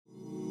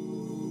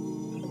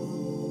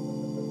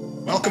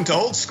Welcome to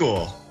Old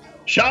School.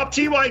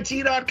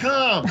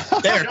 ShopTYT.com.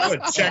 There,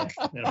 good. Check.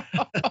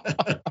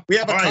 We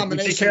have a combination.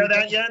 Did you take care of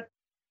that yet?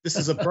 This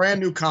is a brand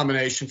new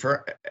combination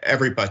for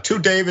everybody. Two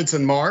Davids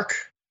and Mark.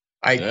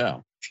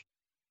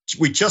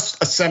 We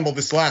just assembled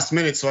this last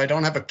minute, so I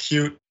don't have a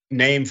cute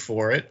name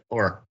for it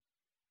or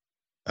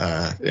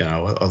a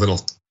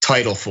little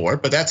title for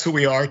it. But that's who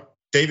we are.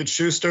 David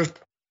Schuster,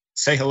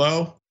 say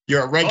hello.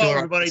 You're a regular. Hello,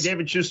 everybody.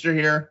 David Schuster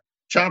here.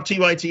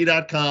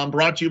 ShopTYT.com,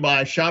 brought to you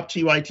by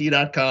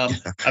ShopTYT.com.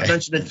 Okay. I've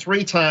mentioned it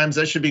 3 times.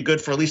 That should be good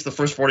for at least the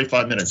first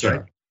 45 minutes,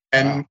 right?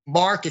 And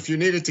Mark, if you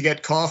needed to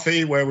get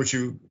coffee, where would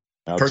you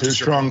purchase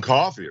Too Strong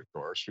coffee, of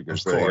course,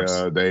 because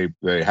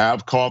they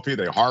have coffee,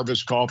 they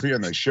harvest coffee,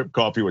 and they ship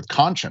coffee with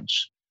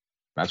conscience.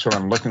 That's what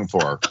I'm looking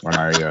for when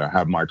I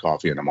have my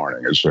coffee in the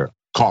morning. Is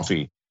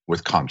coffee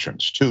with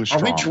conscience. Too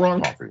Strong. Are we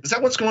drunk? Coffee. Is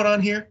that what's going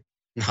on here?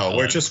 No,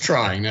 we're just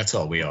trying. That's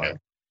all we are.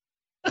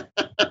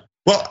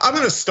 Well, I'm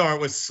going to start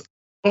with.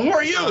 Well, who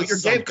are you? You're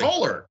Dave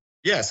Kohler.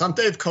 Yes, I'm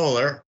Dave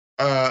Kohler.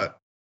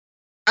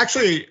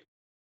 Actually,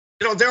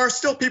 there are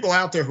still people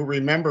out there who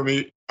remember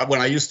me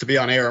when I used to be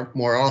on air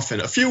more often.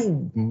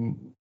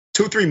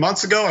 2-3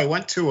 months ago, I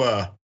went to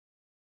a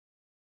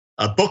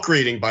book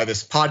reading by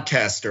this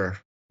podcaster,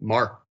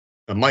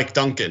 Mike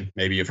Duncan.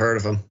 Maybe you've heard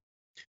of him.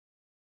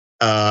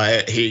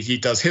 He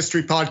does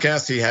history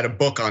podcasts. He had a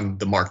book on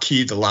the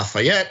Marquis de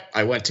Lafayette.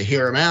 I went to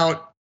hear him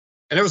out.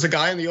 And there was a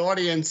guy in the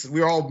audience.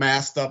 We were all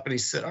masked up, and he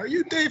said, "Are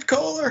you Dave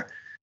Kohler?"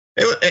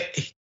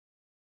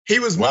 He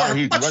was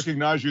he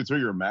recognized you through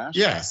your mask.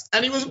 Yes,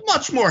 and he was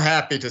much more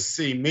happy to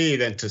see me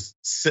than to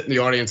sit in the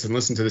audience and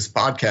listen to this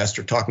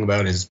podcaster talking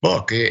about his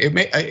book. It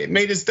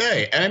made his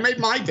day, and it made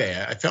my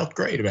day. I felt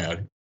great about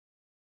it.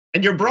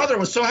 And your brother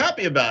was so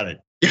happy about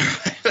it.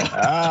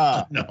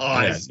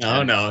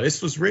 No,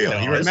 this was real.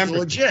 You remember?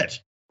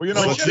 Legit.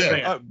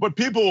 Well, but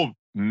people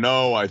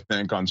know, I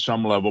think, on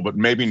some level, but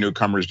maybe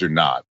newcomers do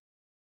not,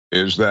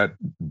 is that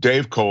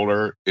Dave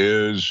Kohler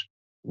is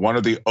one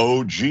of the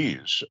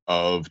OGs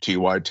of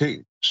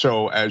TYT.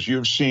 So as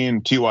you've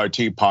seen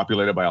TYT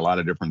populated by a lot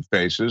of different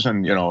faces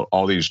and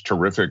all these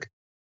terrific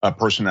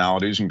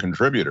personalities and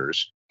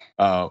contributors,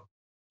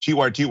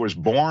 TYT was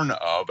born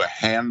of a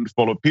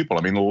handful of people.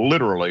 I mean,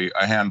 literally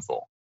a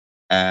handful.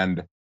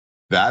 And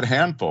that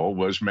handful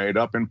was made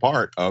up in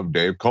part of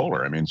Dave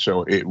Kohler. I mean,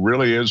 so it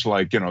really is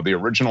like, the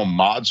original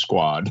Mod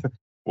Squad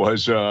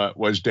was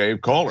Dave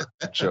Kohler.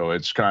 So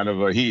it's kind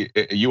of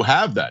you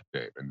have that,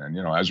 Dave. And then,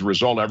 as a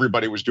result,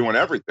 everybody was doing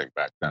everything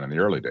back then in the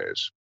early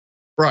days.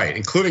 Right,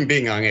 including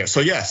being on air. So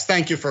yes,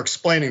 thank you for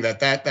explaining that.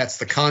 That's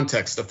the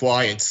context of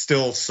why it's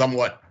still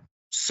somewhat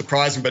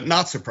surprising, but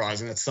not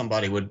surprising that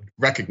somebody would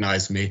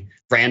recognize me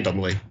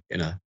randomly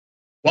in a.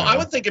 Well, I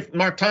would think if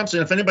Mark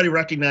Thompson, if anybody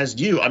recognized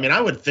you, I mean,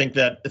 I would think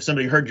that if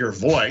somebody heard your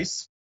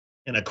voice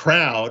in a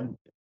crowd,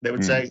 they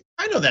would say,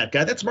 "I know that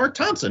guy. That's Mark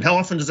Thompson." How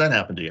often does that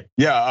happen to you?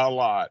 Yeah, a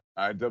lot.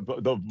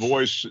 The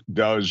voice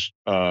does.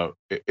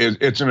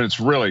 It's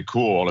really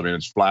cool. I mean,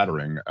 it's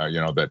flattering.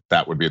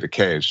 That would be the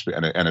case,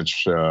 and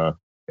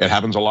it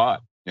happens a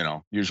lot.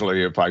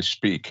 Usually if I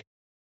speak,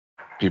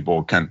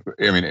 people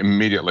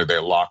immediately they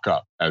lock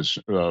up. As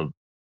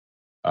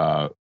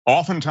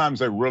oftentimes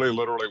they really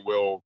literally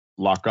will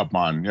lock up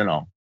on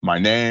my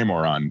name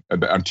or on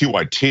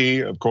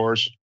TYT, of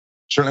course.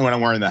 Certainly when I'm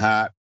wearing the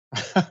hat.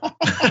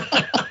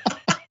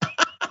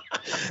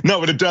 No,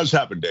 but it does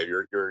happen, Dave.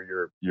 You're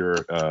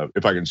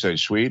if I can say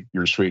sweet,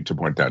 you're sweet to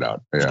point that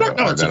out.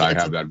 That I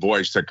have that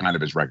voice that kind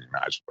of is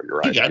recognizable. You're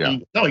right.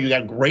 You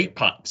got great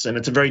pops, and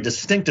it's a very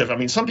distinctive. I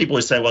mean, some people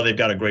would say, well, they've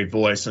got a great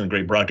voice and a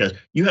great broadcast.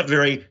 You have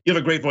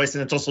a great voice,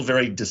 and it's also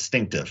very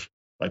distinctive.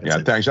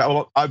 Thanks.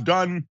 I've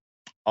done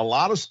a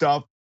lot of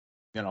stuff.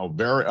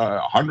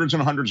 Hundreds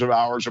and hundreds of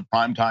hours of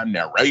primetime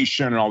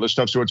narration and all this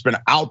stuff. So it's been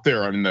out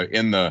there in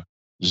the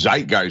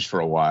zeitgeist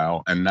for a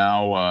while, and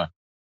now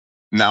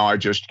I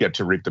just get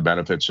to reap the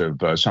benefits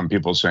of some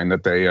people saying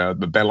that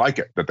they like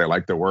it, that they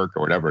like the work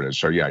or whatever it is.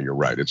 So yeah, you're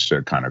right. It's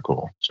kind of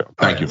cool. So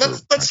thank you.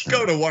 Let's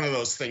go to one of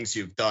those things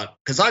you've done,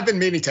 because I've been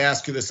meaning to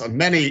ask you this on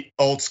many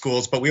old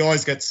schools, but we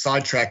always get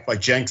sidetracked by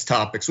Cenk's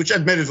topics, which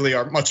admittedly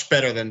are much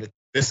better than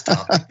this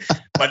topic.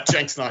 But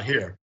Cenk's not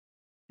here,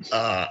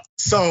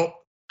 so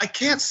I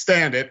can't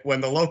stand it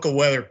when the local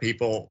weather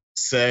people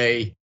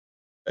say,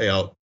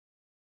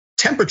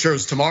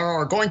 temperatures tomorrow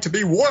are going to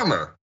be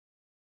warmer.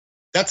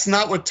 That's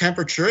not what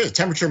temperature is.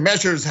 Temperature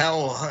measures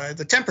how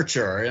the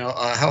temperature,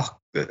 how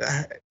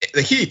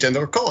the heat and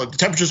the cold. The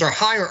temperatures are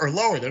higher or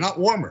lower. They're not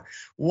warmer.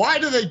 Why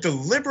do they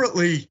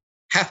deliberately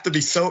have to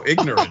be so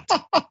ignorant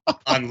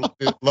on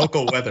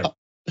local weather?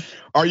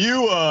 Are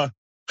you?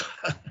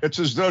 It's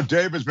as though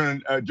Dave has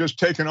been just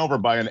taken over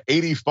by an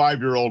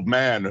 85-year-old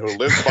man who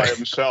lives by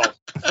himself,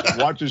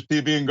 watches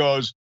TV and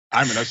goes,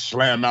 "I'm gonna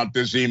slam out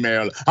this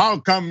email. How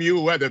come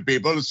you weather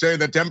people say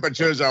the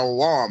temperatures are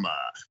warmer?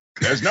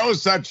 There's no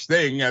such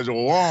thing as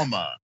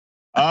warmer."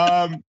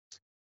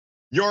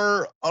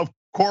 You're, of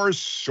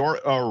course,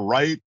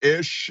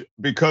 right-ish,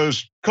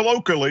 because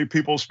colloquially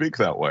people speak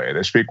that way.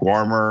 They speak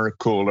warmer,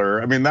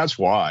 cooler. I mean, that's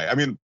why. I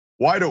mean,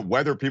 why do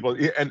weather people,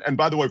 and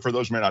by the way, for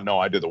those who may not know,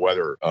 I did the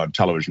weather on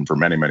television for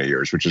many, many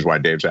years, which is why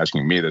Dave's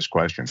asking me this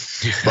question.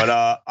 But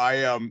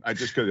I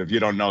just, because if you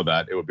don't know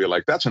that, it would be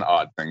like, that's an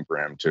odd thing for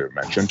him to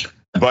mention.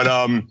 But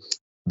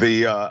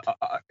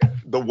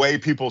the way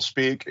people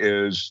speak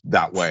is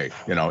that way.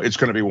 It's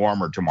going to be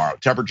warmer tomorrow.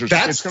 Temperatures,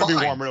 it's going to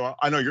be warmer tomorrow.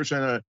 I know you're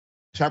saying that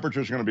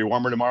temperatures are going to be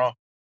warmer tomorrow.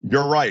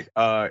 You're right.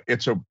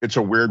 It's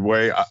a weird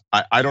way.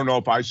 I don't know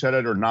if I said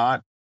it or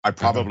not. I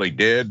probably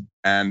did,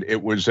 and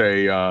it was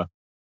I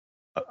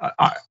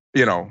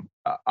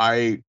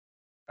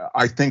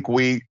think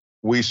we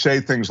say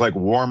things like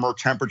warmer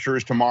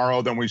temperatures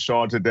tomorrow than we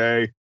saw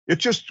today.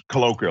 It's just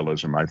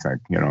colloquialism, I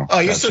think. Oh,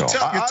 you're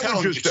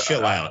telling me to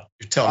chill out.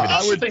 You're telling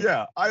me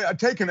to I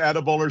take an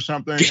edible or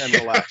something and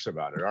relax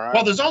about it. All right.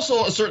 Well, there's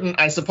also a certain,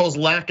 I suppose,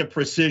 lack of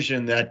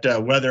precision that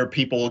whether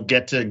people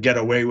get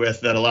away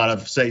with that a lot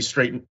of, say,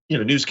 straight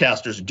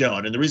newscasters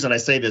don't. And the reason I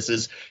say this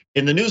is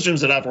in the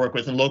newsrooms that I've worked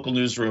with, in local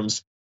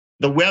newsrooms,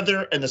 the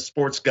weather and the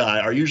sports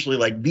guy are usually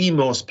like the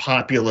most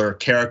popular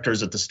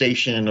characters at the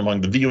station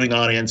among the viewing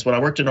audience. When I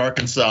worked in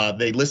Arkansas,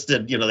 they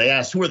listed, they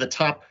asked who are the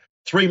top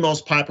 3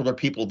 most popular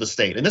people in the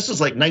state. And this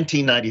was like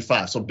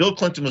 1995. So Bill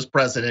Clinton was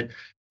president.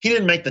 He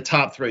didn't make the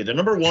top 3. The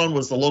number 1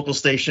 was the local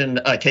station,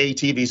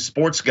 KETV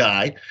sports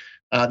guy.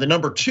 The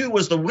number 2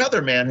 was the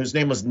weatherman, whose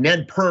name was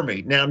Ned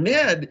Permy. Now,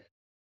 Ned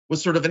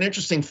was sort of an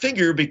interesting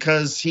figure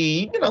because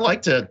he,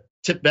 liked to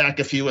tip back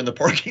a few in the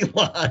parking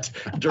lot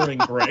during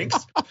breaks.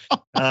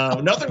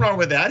 Nothing wrong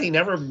with that. He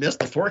never missed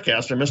the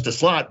forecast or missed a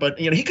slot, but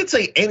he could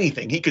say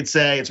anything. He could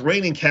say it's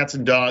raining cats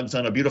and dogs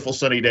on a beautiful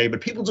sunny day,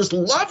 but people just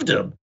loved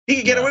him. He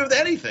could get away with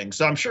anything.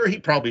 So I'm sure he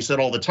probably said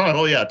all the time,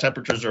 oh yeah,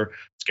 temperatures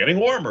it's getting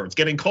warmer, it's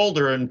getting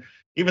colder. And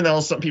even though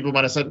some people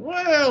might have said,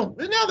 well,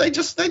 no, they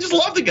just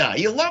love the guy.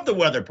 You love the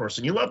weather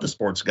person, you love the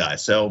sports guy.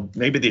 So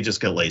maybe they just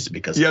get lazy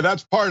because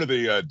that's part of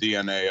the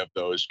DNA of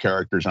those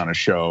characters on a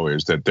show,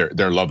 is that their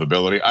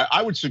lovability.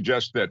 I would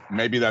suggest that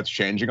maybe that's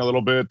changing a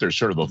little bit. There's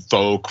sort of a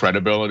faux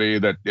credibility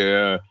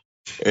that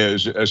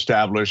is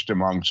established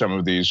among some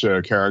of these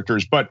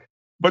characters, but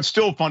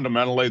still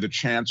fundamentally the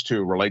chance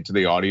to relate to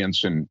the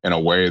audience in a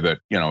way that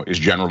is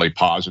generally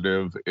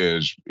positive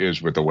is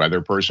with the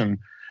weather person.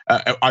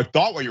 I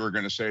thought what you were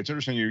going to say, it's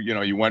interesting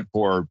you went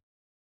for,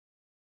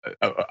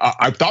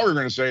 I thought we were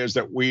going to say is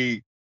that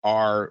we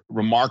are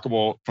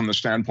remarkable from the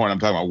standpoint, I'm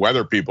talking about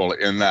weather people,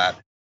 in that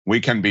we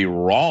can be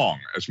wrong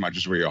as much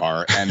as we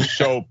are, and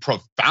so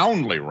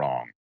profoundly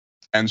wrong,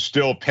 and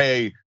still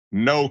pay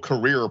no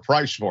career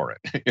price for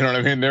it. You know what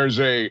I mean? There's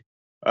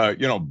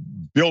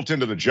built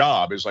into the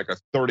job is like a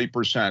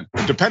 30%,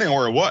 depending on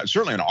where it was.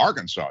 Certainly in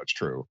Arkansas, it's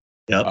true.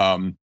 Yep.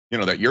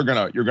 That you're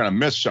gonna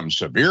miss some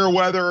severe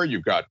weather.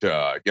 You've got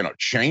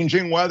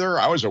changing weather.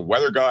 I was a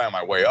weather guy on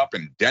my way up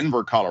in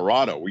Denver,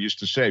 Colorado. We used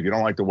to say, if you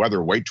don't like the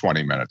weather, wait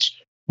 20 minutes.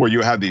 Where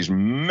you had these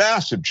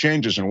massive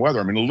changes in weather.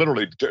 I mean,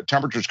 literally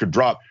temperatures could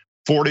drop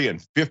 40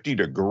 and 50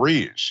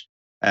 degrees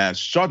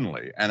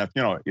suddenly. And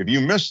if you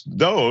missed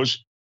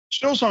those,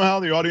 still somehow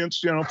the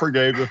audience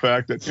forgave the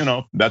fact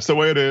that that's the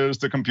way it is.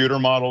 The computer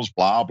models,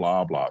 blah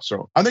blah blah.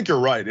 So I think you're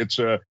right.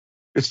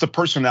 It's the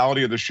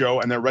personality of the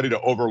show, and they're ready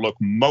to overlook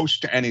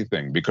most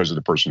anything because of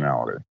the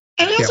personality.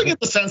 And I also get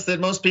the sense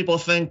that most people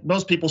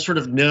sort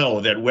of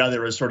know that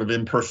weather is sort of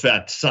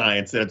imperfect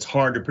science, that it's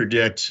hard to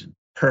predict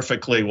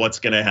perfectly what's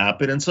going to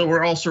happen. And so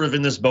we're all sort of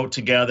in this boat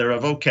together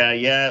of, okay,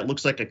 yeah, it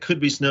looks like it could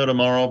be snow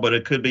tomorrow, but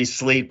it could be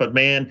sleet. But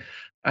man,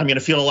 I'm going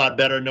to feel a lot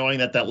better knowing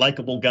that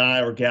likable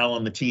guy or gal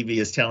on the TV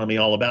is telling me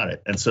all about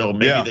it. And so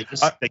maybe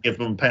they give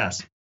them a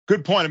pass.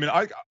 Good point. I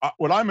mean,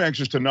 what I'm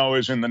anxious to know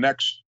is in the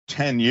next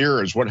 10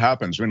 years, what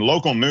happens? I mean,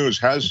 local news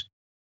has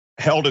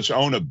held its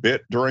own a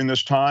bit during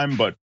this time,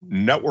 but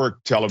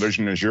network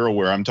television, as you're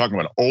aware, I'm talking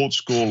about old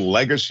school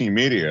legacy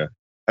media,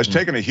 has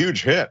taken a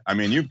huge hit. I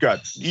mean, you've got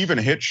even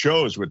hit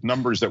shows with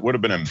numbers that would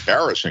have been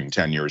embarrassing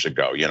 10 years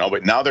ago,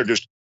 but now they're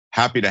just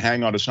happy to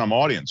hang on to some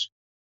audience.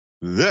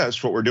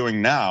 What we're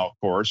doing now, of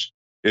course,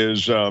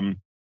 is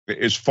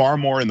far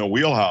more in the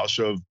wheelhouse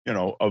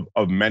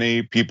of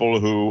many people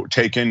who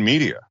take in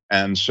media.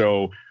 And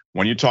so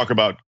when you talk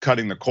about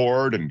cutting the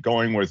cord and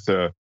going with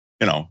YouTube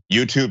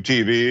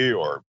TV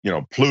or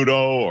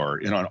Pluto or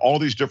and all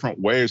these different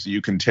ways that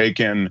you can take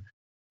in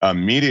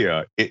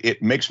media,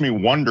 it makes me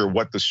wonder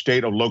what the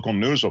state of local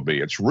news will be.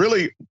 It's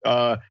really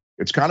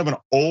it's kind of an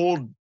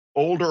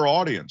older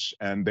audience,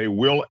 and they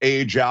will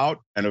age out,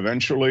 and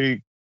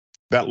eventually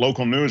that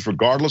local news,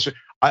 regardless.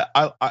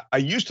 I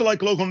used to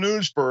like local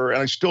news and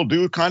I still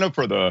do kind of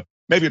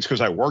maybe it's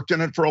because I worked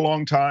in it for a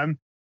long time,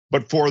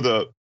 but for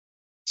the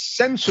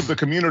sense of the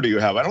community you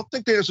have, I don't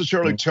think they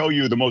necessarily tell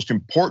you the most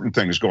important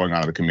things going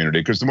on in the community,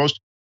 because the most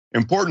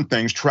important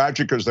things,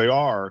 tragic as they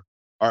are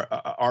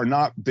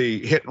not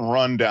the hit and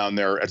run down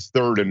there at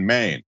 3rd and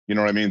Main. You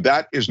know what I mean?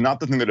 That is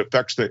not the thing that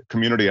affects the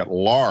community at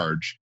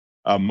large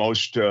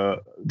most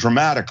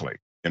dramatically.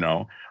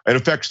 It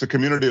affects the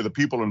community of the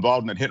people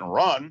involved in that hit and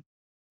run,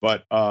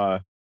 but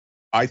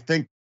I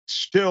think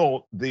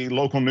still the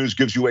local news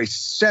gives you a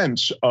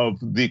sense of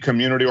the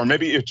community, or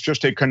maybe it's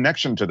just a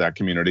connection to that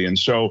community. And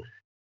so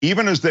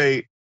even as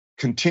they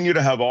continue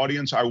to have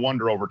audience, I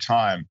wonder over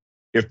time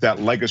if that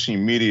legacy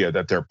media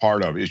that they're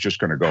part of is just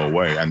going to go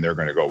away, and they're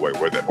going to go away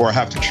with it, or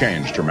have to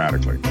change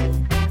dramatically.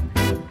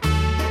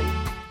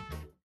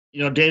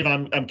 Dave,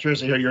 I'm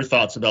curious to hear your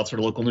thoughts about sort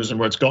of local news and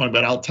where it's going,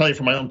 but I'll tell you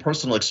from my own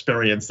personal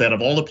experience that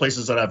of all the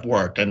places that I've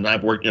worked, and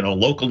I've worked,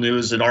 local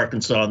news in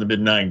Arkansas in the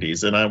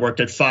mid-90s, and I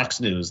worked at Fox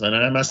News, then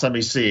at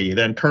MSNBC,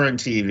 then Current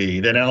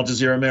TV, then Al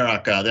Jazeera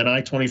America, then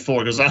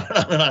I-24, goes on and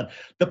on and on.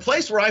 The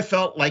place where I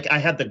felt like I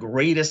had the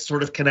greatest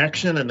sort of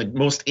connection and the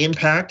most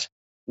impact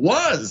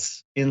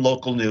was in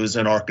local news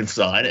in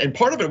Arkansas. And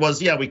part of it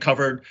was, we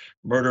covered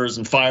murders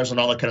and fires and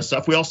all that kind of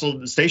stuff.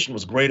 The station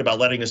was great about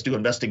letting us do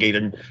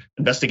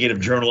investigative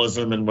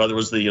journalism, and whether it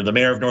was the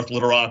mayor of North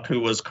Little Rock who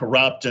was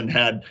corrupt and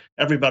had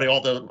everybody, all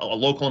the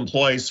local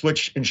employees,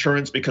 switch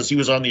insurance because he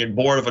was on the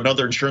board of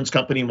another insurance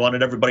company and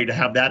wanted everybody to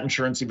have that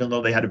insurance, even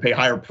though they had to pay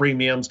higher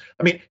premiums.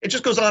 I mean, it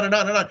just goes on and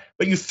on and on.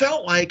 But you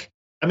felt like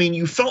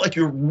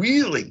you're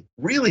really,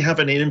 really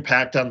having an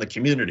impact on the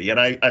community. And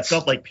I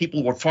felt like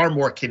people were far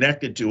more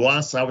connected to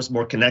us. I was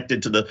more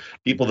connected to the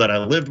people that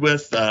I lived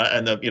with,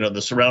 and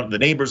the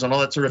neighbors and all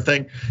that sort of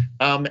thing.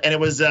 And it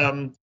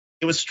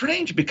was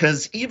strange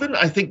because even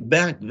I think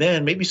back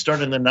then, maybe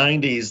starting in the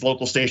 90s,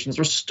 local stations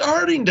were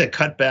starting to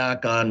cut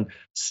back on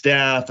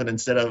staff, and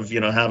instead of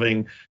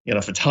having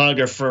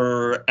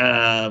photographer,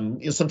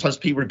 sometimes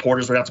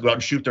reporters would have to go out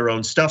and shoot their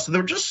own stuff. So they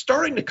were just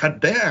starting to cut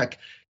back.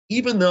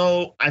 Even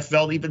though I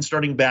felt even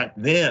starting back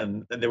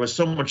then, that there was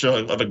so much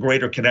of a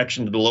greater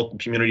connection to the local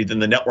community than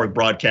the network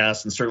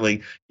broadcasts, and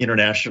certainly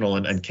international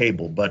and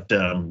cable. But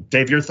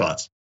Dave, your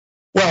thoughts?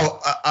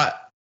 Well,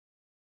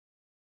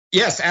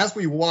 yes, as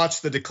we watch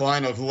the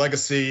decline of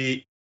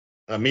legacy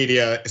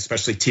media,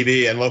 especially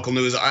TV and local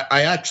news,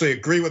 I actually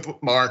agree with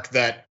Mark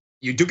that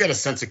you do get a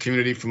sense of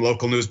community from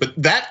local news, but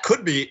that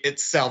could be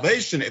its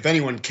salvation if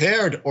anyone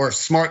cared, or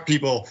smart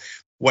people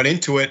went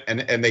into it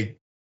and they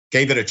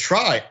gave it a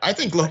try. I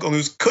think local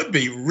news could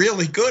be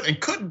really good and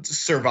could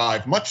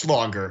survive much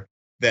longer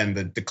than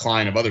the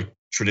decline of other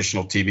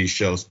traditional TV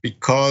shows,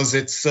 because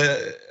it's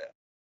a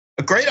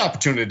great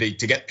opportunity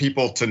to get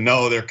people to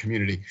know their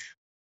community.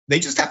 They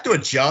just have to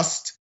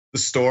adjust the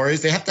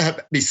stories. They have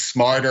to be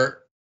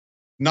smarter,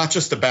 not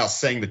just about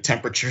saying the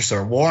temperatures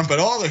are warm, but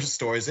all their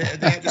stories.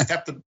 They just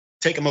have to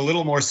take them a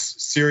little more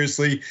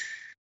seriously,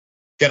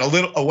 get a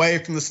little away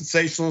from the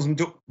sensationalism,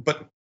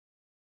 but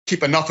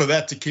keep enough of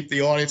that to keep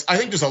the audience. I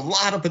think there's a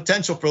lot of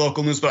potential for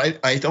local news, but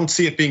I don't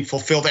see it being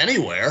fulfilled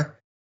anywhere.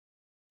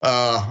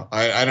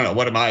 I don't know.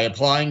 What am I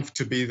applying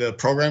to be the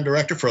program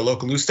director for a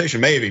local news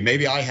station?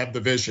 Maybe I have the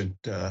vision.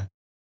 Well,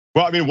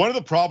 I mean, one of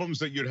the problems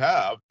that you'd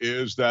have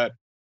is that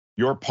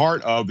you're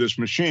part of this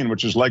machine,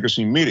 which is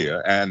legacy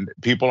media, and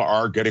people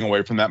are getting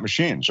away from that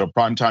machine. So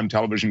primetime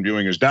television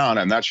viewing is down,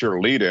 and that's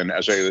your lead-in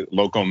as a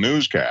local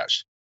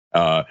newscast.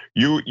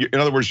 In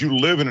other words, you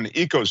live in an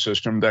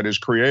ecosystem that is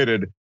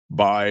created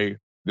by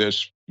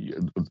this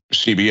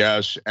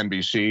CBS,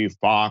 NBC,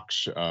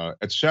 Fox,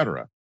 et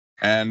cetera.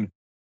 And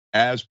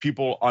as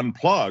people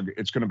unplug,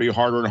 it's going to be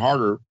harder and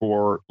harder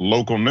for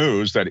local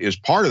news that is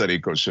part of that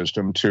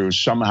ecosystem to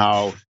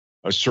somehow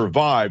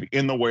survive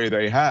in the way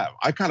they have.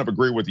 I kind of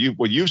agree with you,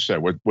 what you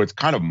said, with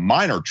kind of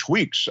minor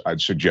tweaks,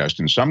 I'd suggest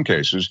in some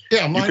cases.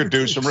 Yeah, you could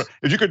do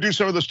if you could do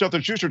some of the stuff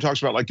that Schuster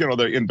talks about, like,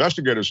 the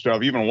investigative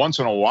stuff, even once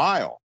in a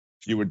while,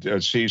 you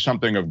would see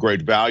something of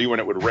great value, and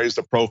it would raise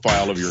the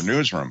profile of your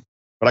newsroom.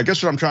 But I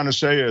guess what I'm trying to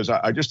say is,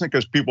 I just think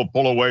as people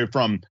pull away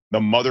from the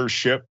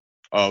mothership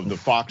of the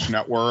Fox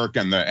network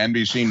and the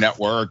NBC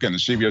network and the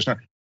CBS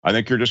network, I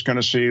think you're just going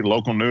to see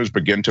local news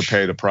begin to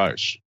pay the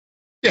price.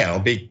 Yeah, it'll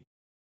be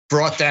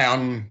brought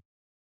down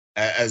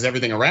as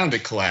everything around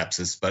it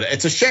collapses. But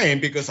it's a shame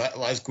because,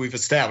 as we've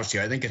established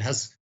here, I think it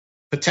has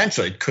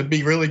potential. It could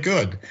be really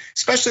good,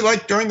 especially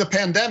like during the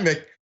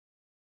pandemic.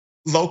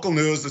 Local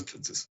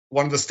news,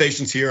 one of the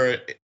stations here in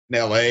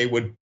LA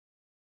would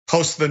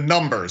post the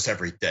numbers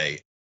every day.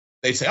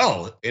 They'd say,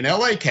 oh, in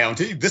LA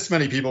County, this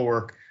many people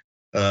were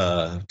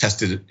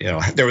tested,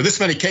 there were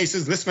this many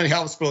cases, this many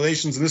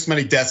hospitalizations, and this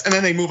many deaths, and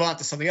then they move on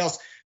to something else.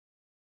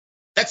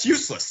 That's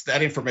useless,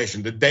 that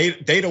information. The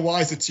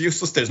data-wise, it's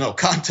useless. There's no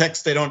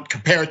context. They don't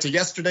compare it to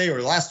yesterday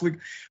or last week.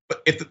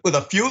 But with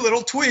a few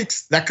little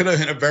tweaks, that could have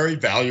been a very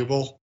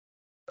valuable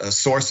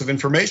source of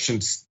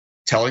information,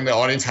 telling the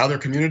audience how their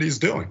community is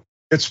doing.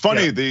 It's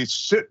funny, the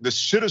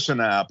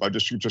Citizen app, I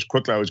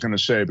was going to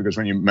say, because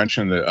when you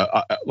mentioned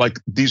like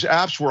these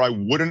apps where I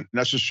wouldn't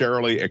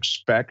necessarily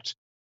expect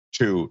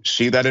to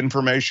see that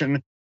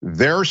information,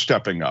 they're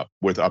stepping up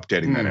with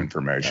updating that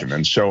information.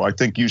 And so I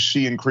think you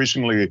see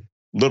increasingly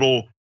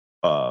little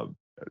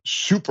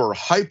super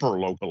hyper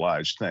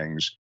localized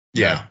things,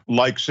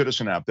 like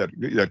Citizen app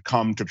that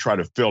come to try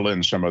to fill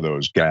in some of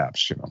those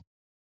gaps,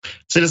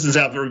 Citizens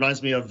app, it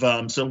reminds me of,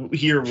 so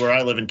here where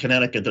I live in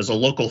Connecticut, there's a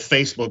local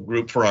Facebook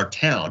group for our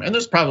town. And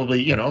there's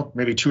probably,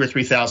 maybe 2,000 or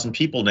 3,000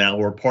 people now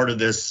who are part of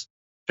this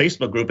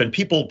Facebook group. And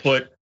people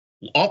put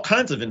all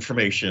kinds of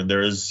information.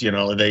 There's,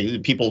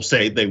 people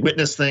say they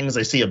witness things.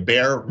 They see a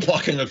bear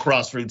walking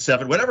across Route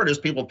 7, whatever it is.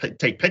 People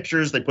take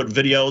pictures, they put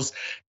videos.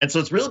 And so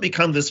it's really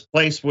become this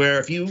place where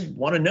if you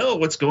want to know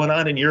what's going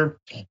on in your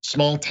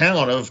small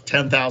town of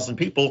 10,000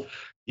 people,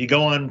 you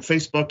go on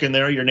Facebook and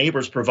there are your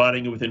neighbors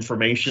providing you with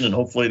information, and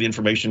hopefully the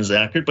information is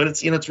accurate. But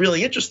it's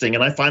really interesting.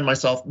 And I find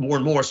myself more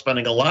and more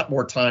spending a lot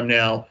more time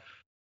now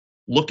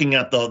looking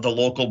at the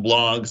local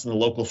blogs and the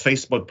local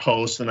Facebook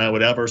posts than I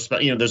would ever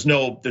spend. There's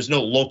no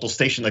local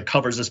station that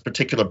covers this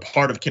particular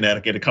part of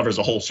Connecticut. It covers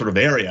a whole sort of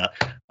area.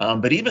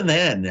 But even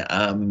then,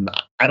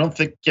 I don't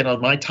think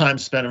my time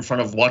spent in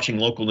front of watching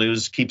local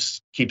news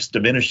keeps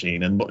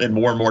diminishing, and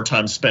more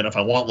time spent, if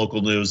I want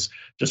local news,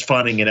 just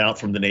finding it out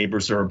from the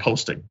neighbors who are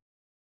posting.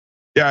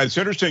 Yeah, it's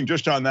interesting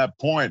just on that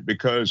point,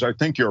 because I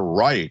think you're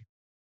right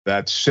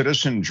that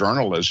citizen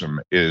journalism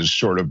is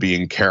sort of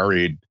being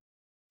carried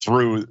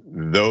through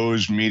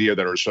those media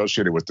that are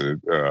associated with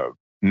the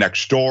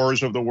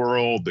Nextdoors of the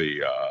world,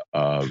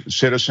 the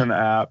Citizen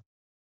app,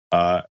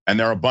 and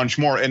there are a bunch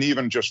more, and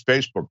even just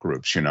Facebook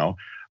groups.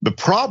 The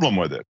problem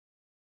with it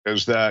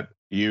is that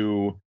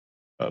you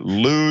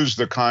lose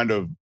the kind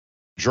of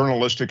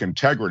journalistic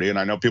integrity, and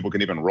I know people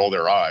can even roll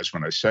their eyes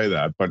when I say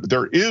that, but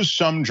there is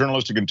some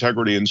journalistic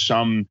integrity and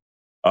some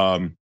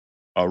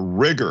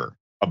rigor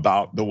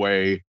about the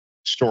way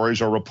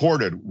stories are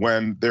reported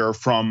when they're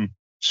from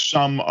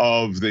some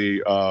of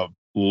the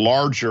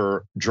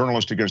larger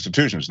journalistic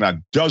institutions. Now,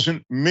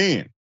 doesn't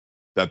mean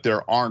that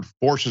there aren't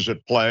forces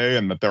at play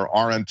and that there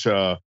aren't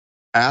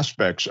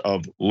aspects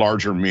of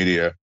larger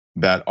media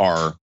that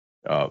are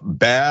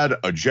bad,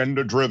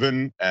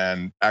 agenda-driven,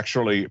 and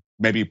actually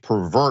maybe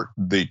pervert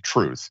the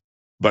truth.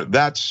 But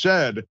that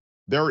said,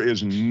 there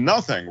is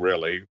nothing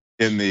really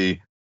in the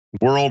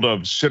world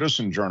of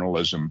citizen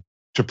journalism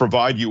to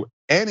provide you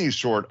any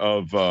sort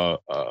of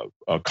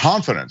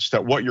confidence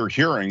that what you're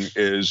hearing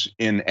is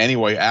in any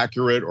way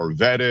accurate or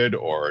vetted,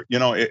 or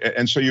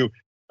and so you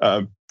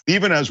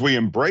even as we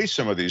embrace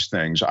some of these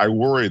things, I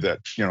worry that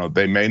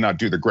they may not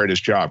do the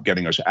greatest job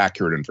getting us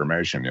accurate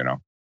information.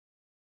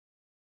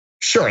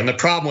 Sure, and the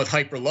problem with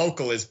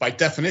hyperlocal is by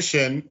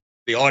definition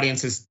the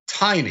audience is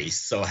tiny.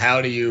 So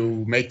how do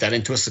you make that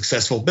into a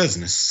successful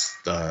business?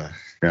 You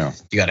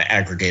got to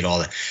aggregate all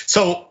that.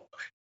 So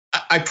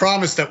I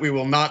promise that we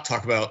will not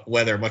talk about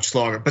weather much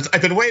longer, but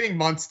I've been waiting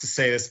months to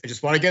say this. I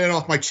just want to get it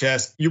off my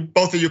chest.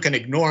 Both of you can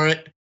ignore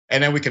it,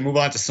 and then we can move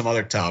on to some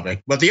other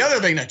topic. But the other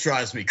thing that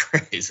drives me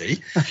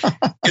crazy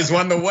is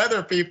when the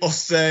weather people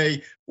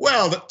say,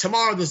 well,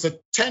 tomorrow there's a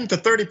 10 to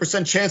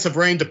 30% chance of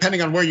rain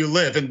depending on where you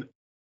live. And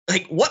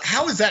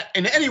how is that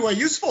in any way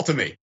useful to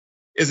me?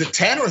 Is it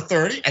 10 or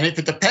 30? And if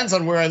it depends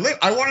on where I live,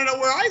 I want to know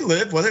where I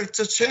live, whether it's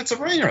a chance of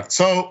rain or not.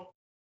 So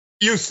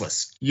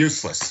useless.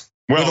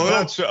 Well,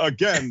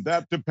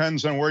 that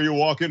depends on where you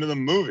walk into the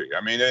movie.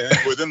 I mean,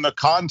 within the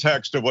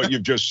context of what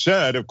you've just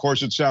said, of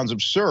course, it sounds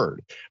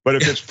absurd. But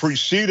if it's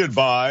preceded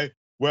by,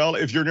 well,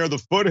 if you're near the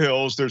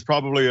foothills, there's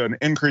probably an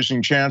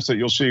increasing chance that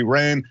you'll see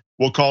rain.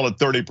 We'll call it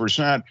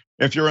 30%.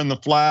 If you're in the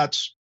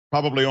flats,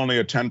 probably only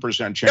a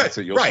 10% chance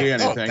that you'll see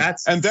anything.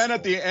 And then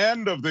at the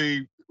end of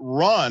the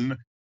run,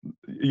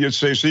 you'd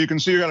say, so you can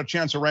see you got a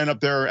chance of rain up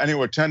there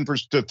anyway,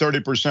 10% to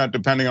 30%,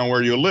 depending on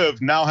where you live,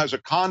 now has a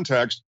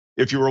context.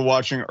 If you were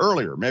watching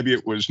earlier, maybe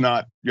it was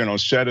not,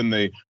 said in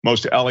the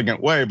most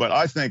elegant way, but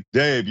I think,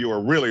 Dave, you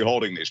are really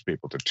holding these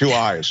people to too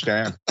high a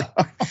stand.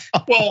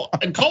 Well,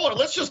 and caller,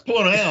 let's just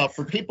point out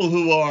for people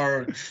who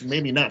are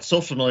maybe not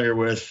so familiar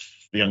with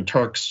the Young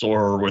Turks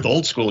or with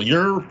old school,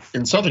 you're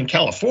in Southern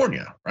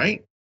California,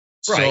 right?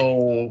 Right.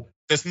 So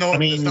there's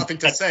nothing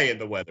to say in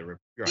the weather.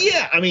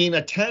 Yeah,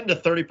 a 10 to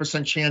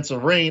 30% chance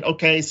of rain.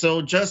 Okay,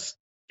 so just,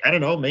 I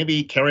don't know,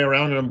 maybe carry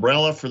around an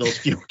umbrella for those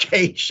few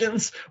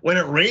occasions when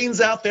it rains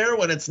out there,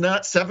 when it's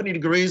not 70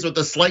 degrees with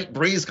a slight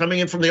breeze coming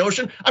in from the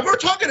ocean. We're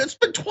talking, it's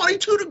been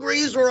 22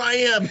 degrees where I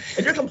am,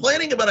 and you're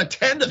complaining about a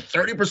 10 to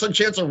 30%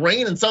 chance of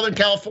rain in Southern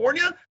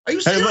California? Are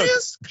you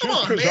serious? Hey,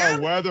 look, just because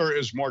our weather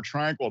is more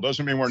tranquil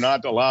doesn't mean we're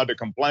not allowed to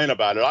complain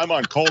about it. I'm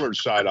on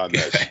Kohler's side on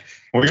this.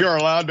 We are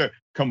allowed to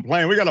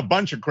complain. We got a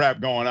bunch of crap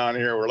going on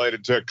here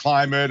related to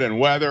climate and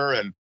weather.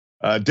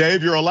 And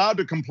Dave, you're allowed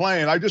to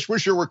complain. I just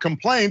wish your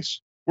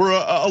complaints were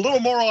a little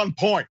more on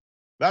point.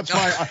 That's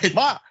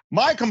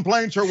my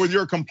complaints are with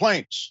your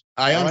complaints.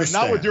 I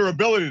understand. Not with your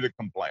ability to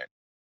complain.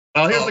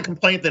 Well, here's the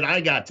complaint that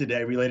I got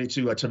today related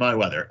to my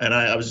weather, and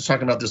I was just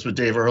talking about this with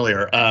Dave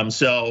earlier.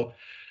 So,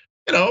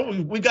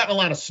 we've gotten a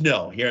lot of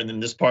snow here in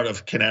this part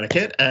of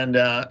Connecticut, and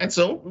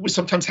so we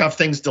sometimes have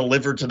things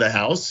delivered to the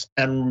house.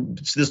 And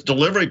this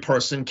delivery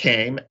person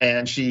came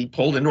and she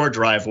pulled into our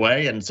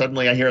driveway, and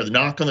suddenly I hear a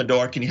knock on the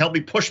door. Can you help me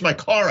push my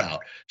car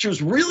out? She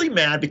was really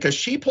mad because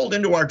she pulled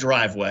into our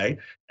driveway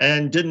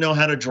and didn't know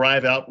how to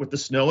drive out with the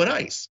snow and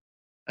ice,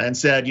 and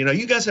said,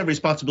 you guys have a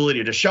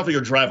responsibility to shovel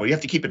your driveway. You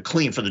have to keep it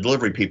clean for the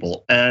delivery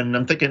people. And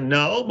I'm thinking,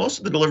 no, most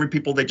of the delivery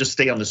people, they just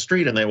stay on the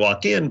street and they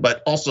walk in,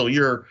 but also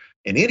you're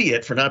an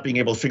idiot for not being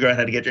able to figure out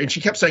how to get there. And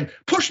she kept saying,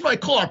 push my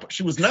car.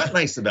 She was not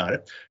nice about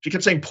it. She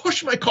kept saying,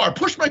 push my car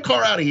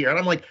out of here. And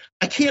I'm like,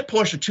 I can't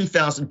push a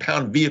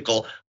 2,000-pound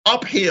vehicle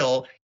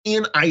uphill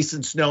in ice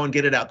and snow and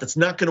get it out. That's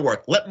not gonna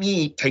work. Let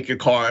me take your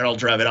car and I'll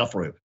drive it out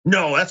for you.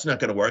 No, that's not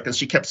gonna work. And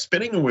she kept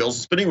spinning the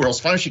wheels.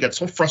 Finally, she got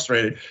so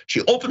frustrated.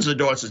 She opens the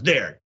door and says,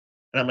 there.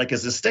 And I'm like,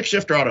 is this stick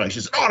shift or automatic? She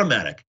says,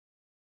 automatic.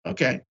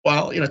 Okay,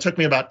 well, it took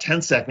me about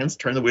 10 seconds,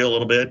 turn the wheel a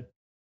little bit,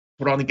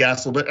 put on the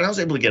gas a little bit, and I was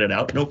able to get it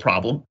out, no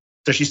problem.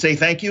 Does she say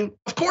thank you?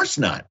 Of course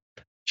not.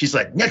 She's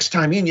like, next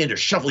time you need to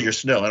shovel your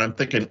snow. And I'm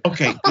thinking,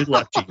 okay, good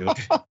luck to you.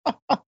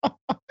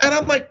 And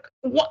I'm like,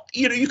 what?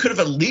 You could have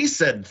at least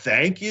said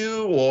thank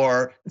you,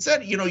 or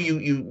instead,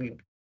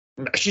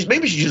 she's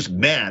just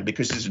mad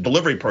because she's a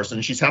delivery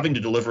person. She's having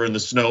to deliver in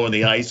the snow and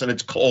the ice, and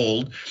it's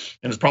cold,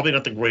 and it's probably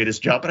not the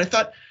greatest job. But I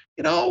thought,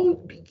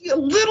 a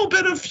little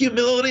bit of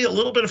humility, a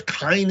little bit of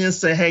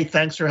kindness, say, hey,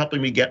 thanks for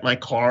helping me get my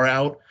car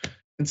out.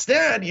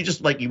 Instead,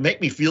 you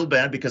make me feel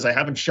bad because I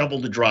haven't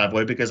shoveled the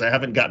driveway, because I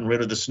haven't gotten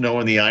rid of the snow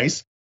and the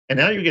ice. And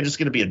now you're just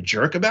gonna be a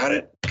jerk about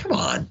it? Come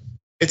on.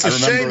 It's a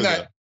shame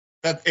that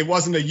it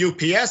wasn't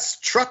a UPS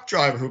truck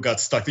driver who got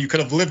stuck. You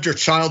could have lived your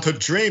childhood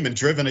dream and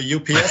driven a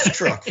UPS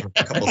truck for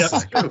a couple of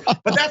seconds.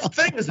 But that's the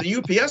thing, is the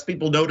UPS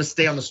people know to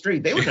stay on the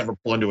street. They would never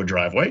pull into a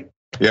driveway.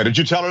 Yeah, did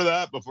you tell her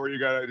that before you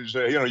got to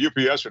say,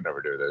 UPS would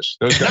never do this?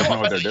 Those guys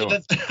know what they're doing.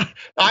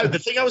 The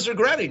thing I was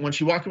regretting when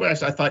she walked away, I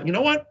thought, you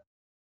know what?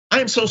 I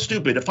am so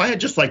stupid. If I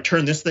had just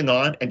turned this thing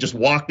on and just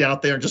walked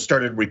out there and just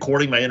started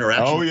recording my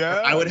interaction,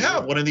 I would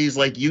have one of these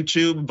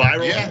YouTube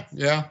viral.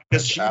 Yeah.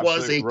 Because she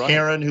was a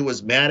Karen who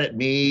was mad at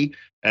me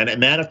and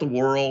mad at the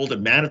world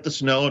and mad at the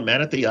snow and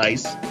mad at the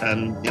ice.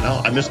 And,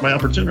 I missed my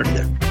opportunity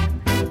there.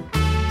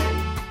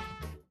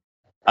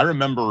 I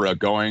remember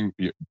going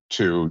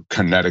to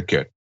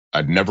Connecticut.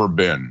 I'd never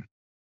been.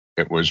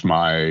 It was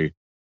my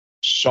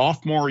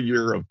sophomore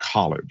year of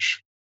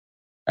college.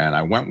 And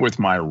I went with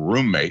my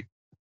roommate,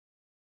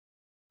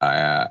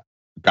 a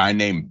guy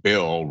named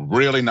Bill,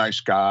 really nice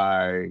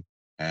guy,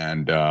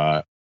 and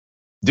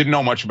didn't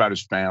know much about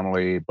his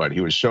family, but he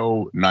was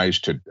so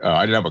nice to,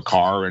 I didn't have a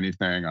car or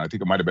anything. I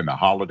think it might've been a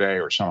holiday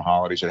or some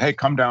holiday. He said, hey,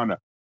 come down to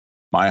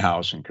my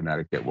house in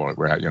Connecticut. Well,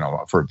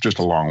 for just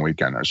a long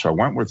weekend. So I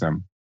went with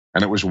him.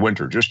 And it was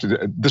winter.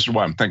 This is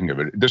why I'm thinking of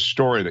it. This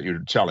story that you're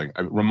telling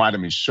reminded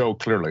me so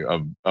clearly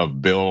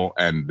of Bill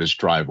and this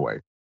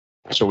driveway.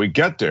 So we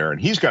get there, and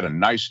he's got a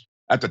nice,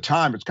 at the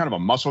time, it's kind of a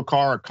muscle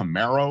car, a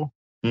Camaro.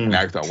 And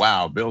I thought,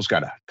 wow, Bill's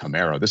got a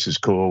Camaro. This is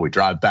cool. We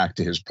drive back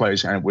to his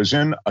place, and it was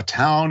in a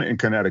town in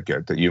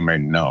Connecticut that you may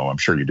know. I'm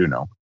sure you do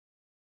know,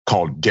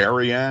 called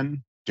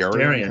Darien.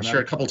 Darien,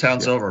 sure, a couple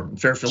towns over in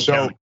Fairfield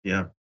County.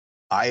 Yeah.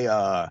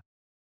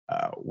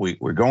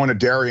 We're going to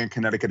Darien,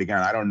 Connecticut again.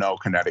 I don't know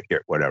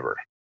Connecticut, whatever.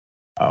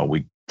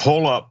 We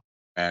pull up,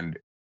 and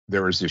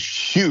there is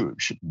this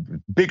huge,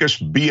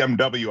 biggest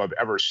BMW I've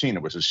ever seen.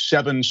 It was a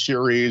 7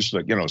 Series,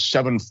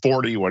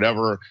 740,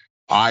 whatever,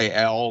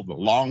 IL, the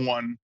long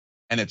one,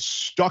 and it's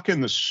stuck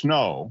in the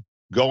snow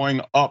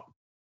going up,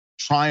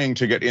 trying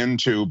to get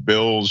into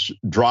Bill's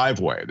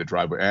driveway,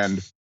 and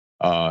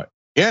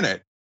in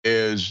it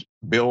is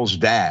Bill's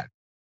dad.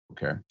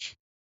 Okay,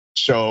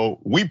 so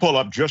we pull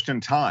up just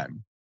in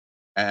time.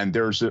 And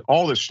there's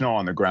all this snow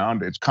on the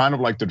ground. It's kind of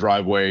like the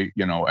driveway,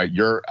 at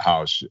your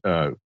house.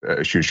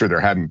 She's sure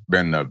there hadn't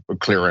been a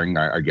clearing,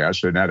 I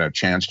guess, and had a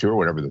chance to, or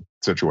whatever the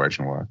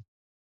situation was.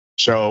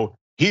 So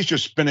he's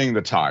just spinning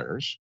the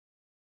tires,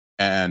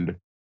 and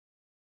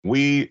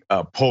we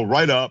pull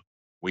right up.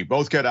 We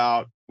both get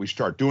out. We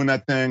start doing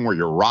that thing where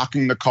you're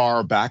rocking the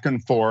car back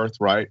and forth,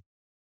 right?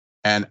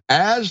 And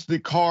as the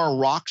car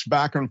rocks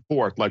back and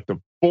forth, like the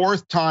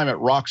 4th time it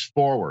rocks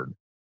forward,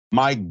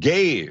 my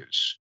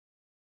gaze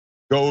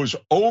goes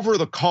over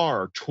the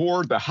car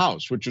toward the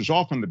house, which is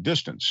off in the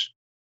distance.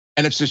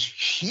 And it's this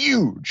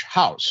huge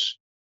house.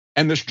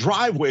 And this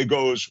driveway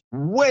goes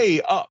way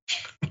up.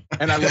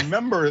 And I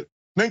remember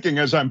thinking,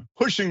 as I'm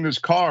pushing this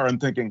car, and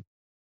thinking,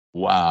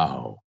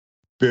 wow,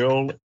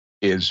 Bill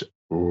is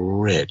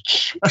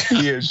rich.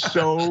 He is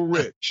so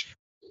rich.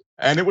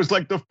 And it was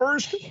like the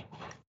first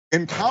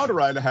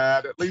encounter I'd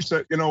had, at least,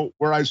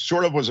 where I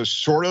was a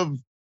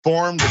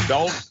formed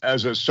adult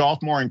as a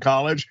sophomore in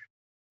college,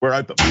 where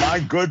I thought,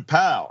 my good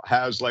pal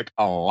has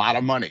a lot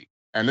of money.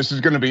 And this is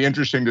gonna be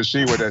interesting to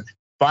see what it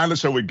finally,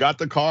 so we got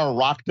the car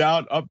rocked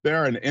out up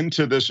there and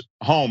into this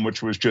home,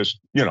 which was just,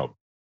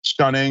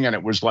 stunning. And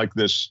it was like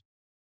this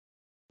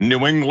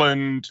New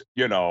England,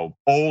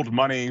 old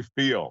money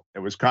feel. It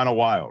was kind of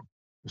wild.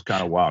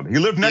 He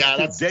lived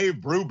next to Dave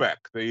Brubeck,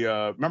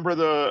 remember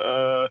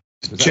the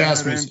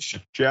jazz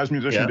musician. Jazz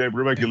musician, Dave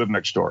Brubeck. He lived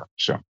next door,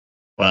 so.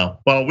 Wow.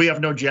 Well, we have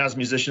no jazz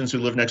musicians who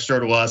live next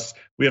door to us.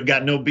 We have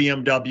got no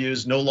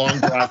BMWs, no long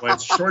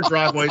driveways, short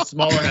driveways,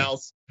 smaller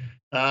house.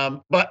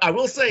 But I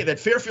will say that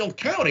Fairfield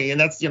County, and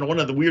that's one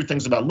of the weird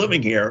things about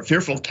living here,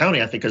 Fairfield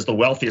County, I think, is the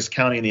wealthiest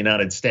county in the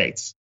United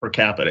States. per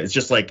capita. It's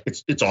just like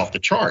it's off the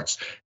charts,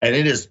 and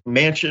it is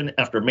mansion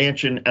after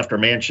mansion after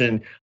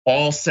mansion,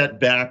 all set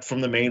back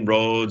from the main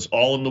roads,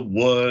 all in the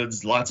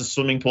woods, lots of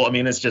swimming pool. I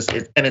mean, it's just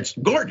and it's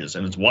gorgeous,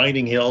 and it's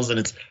winding hills, and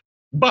it's.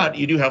 But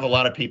you do have a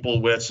lot of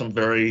people with some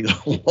very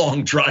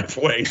long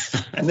driveways,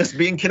 and this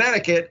being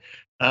Connecticut.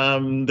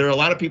 There are a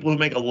lot of people who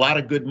make a lot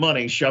of good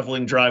money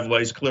shoveling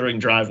driveways, clearing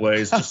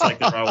driveways, just like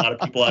there are a lot of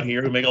people out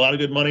here who make a lot of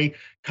good money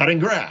cutting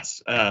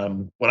grass.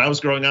 When I was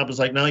growing up, it was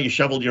like, no, you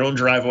shoveled your own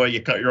driveway,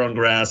 you cut your own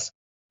grass.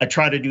 I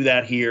try to do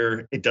that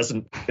here. It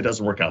doesn't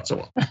work out so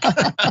well.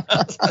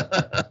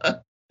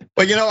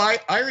 But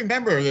I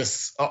remember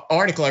this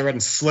article I read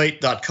in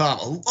Slate.com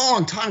a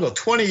long time ago,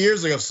 20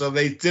 years ago. So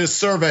they did a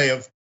survey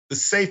of the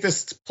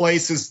safest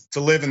places to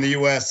live in the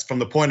US from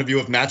the point of view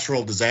of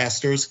natural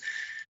disasters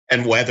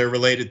and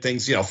weather-related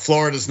things.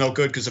 Florida's no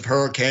good because of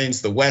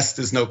hurricanes. The West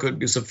is no good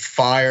because of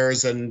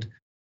fires and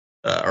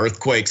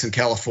earthquakes in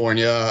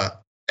California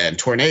and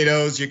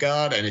tornadoes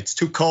and it's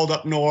too cold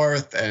up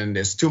north and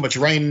there's too much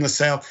rain in the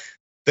south.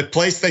 The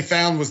place they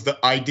found was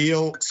the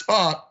ideal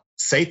spot,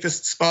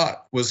 safest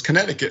spot, was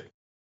Connecticut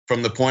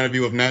from the point of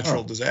view of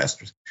natural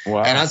disasters.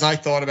 Wow. And as I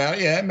thought about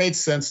it, it made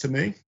sense to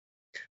me.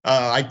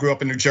 I grew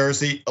up in New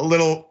Jersey,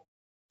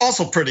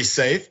 also pretty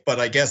safe,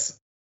 but I guess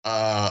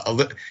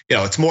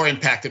it's more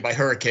impacted by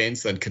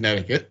hurricanes than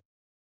Connecticut,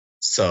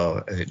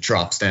 so it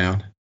drops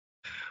down.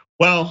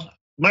 Well,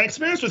 my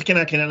experience with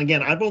Connecticut, and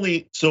again,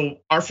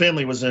 our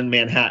family was in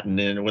Manhattan,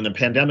 and when the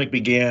pandemic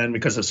began,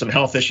 because of some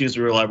health issues,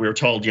 we were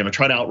told,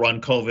 try to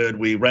outrun COVID.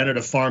 We rented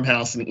a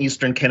farmhouse in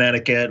Eastern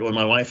Connecticut when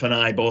my wife and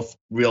I both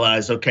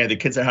realized, okay, the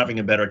kids are having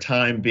a better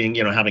time being,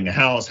 having a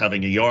house,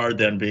 having a yard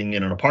than being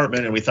in an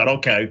apartment, and we thought,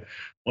 okay,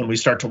 when we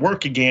start to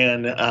work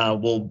again,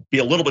 we'll be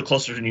a little bit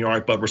closer to New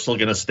York, but we're still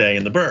going to stay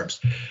in the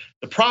burbs.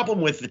 The problem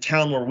with the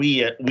town where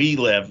we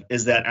live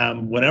is that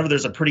whenever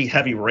there's a pretty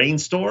heavy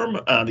rainstorm,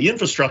 the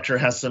infrastructure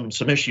has some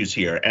issues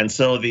here, and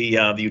so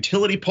the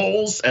utility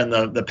poles and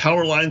the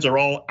power lines are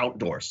all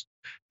outdoors.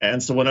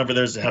 And so whenever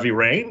there's heavy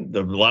rain, a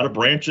lot of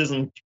branches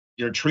and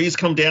trees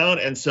come down,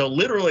 and so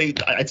literally,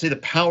 I'd say the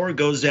power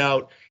goes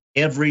out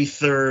every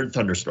third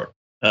thunderstorm.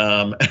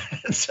 And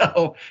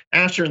so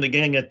Asher and the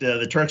gang at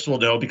the Turks will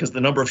know, because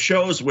the number of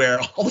shows where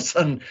all of a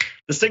sudden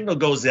the signal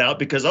goes out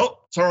because,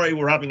 sorry,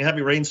 we're having a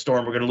heavy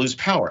rainstorm, we're going to lose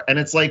power. And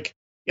it's like,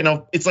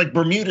 it's like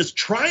Bermuda's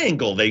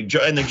Triangle. They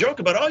joke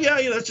about,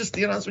 that's just,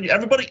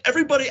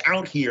 everybody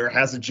out here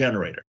has a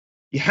generator.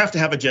 You have to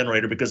have a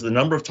generator because of the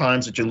number of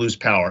times that you lose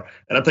power.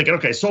 And I'm thinking,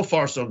 okay, so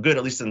far so good.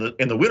 At least in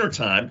the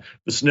wintertime,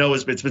 the snow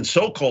it's been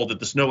so cold that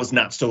the snow is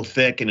not so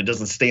thick and it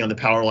doesn't stay on the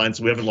power line,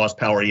 so we haven't lost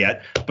power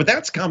yet. But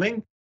that's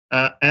coming.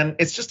 And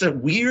it's just a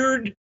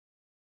weird,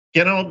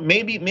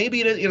 maybe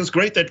it is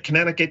great that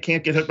Connecticut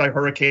can't get hit by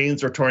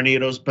hurricanes or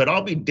tornadoes, but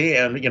I'll be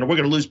damned, we're going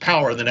to lose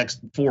power in the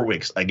next 4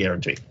 weeks, I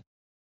guarantee.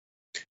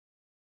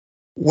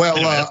 Well,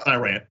 anyway, that's my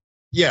rant.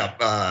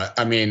 Yeah,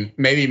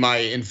 maybe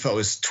my info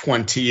is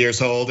 20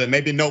 years old, and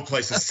maybe no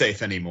place is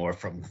safe anymore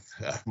from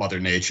Mother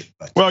Nature.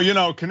 But.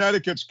 Well,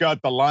 Connecticut's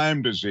got the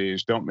Lyme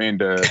disease. Don't mean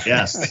to.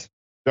 Yes.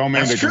 Don't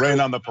mean to rain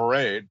on the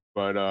parade,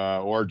 but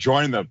or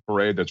join the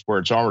parade. That's where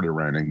it's already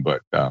raining.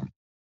 But I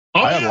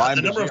had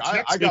Lyme disease.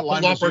 I got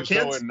Lyme disease.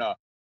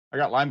 I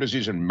got Lyme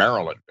disease in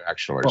Maryland,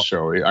 actually.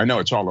 So I know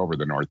it's all over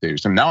the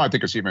Northeast, and now I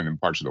think it's even in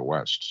parts of the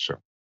West. So.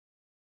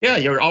 Yeah,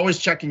 you're always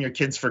checking your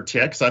kids for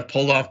ticks. I've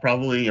pulled off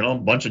probably a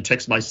bunch of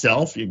ticks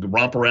myself. You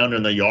romp around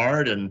in the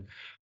yard, and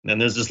then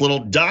there's this little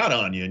dot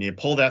on you, and you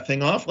pull that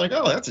thing off, like,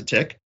 oh, that's a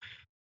tick.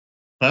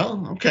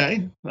 Well,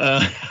 okay.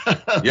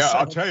 Yeah,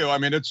 I'll tell you.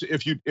 It's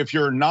if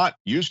you're not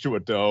used to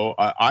it though.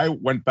 I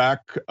went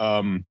back.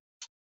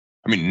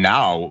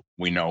 Now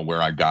we know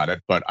where I got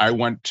it, but I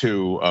went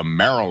to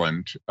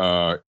Maryland.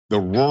 The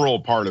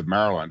rural part of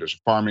Maryland is a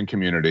farming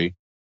community,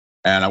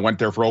 and I went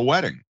there for a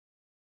wedding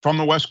from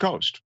the West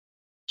Coast.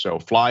 So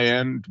fly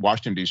in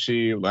Washington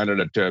D.C., landed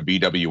at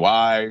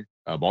BWI,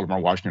 Baltimore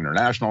Washington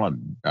International,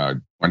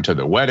 and went to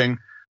the wedding.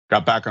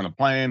 Got back on the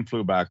plane,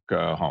 flew back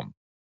home.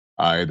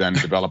 I then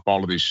develop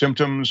all of these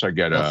symptoms. I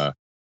get a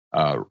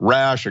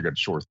rash, I get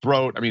sore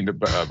throat.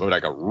 But I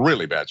got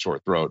really bad sore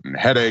throat and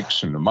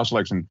headaches and the muscle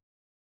aches, and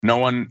no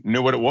one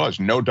knew what it was.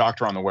 No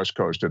doctor on the West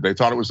Coast did. They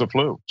thought it was the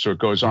flu. So it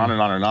goes on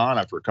and on and on.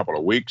 After a couple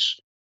of weeks,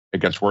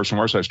 it gets worse and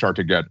worse. I start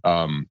to get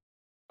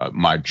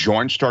my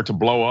joints start to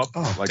blow up,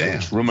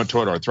 it's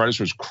rheumatoid arthritis.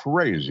 It was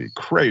crazy.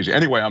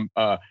 Anyway,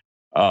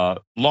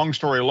 long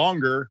story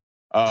longer.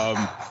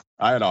 I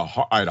had a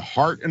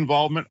heart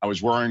involvement. I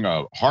was wearing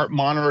a heart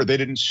monitor. They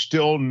didn't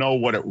still know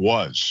what it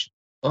was.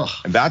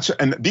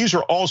 And these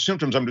are all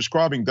symptoms I'm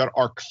describing that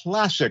are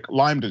classic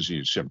Lyme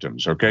disease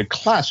symptoms. Okay,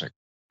 classic.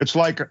 It's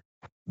like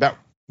that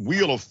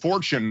Wheel of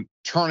Fortune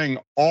turning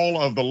all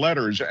of the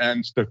letters,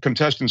 and the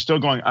contestant still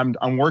going,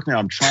 I'm working.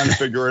 I'm trying to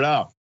figure it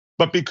out.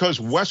 But because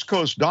West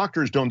Coast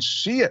doctors don't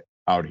see it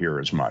out here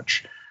as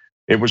much,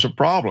 it was a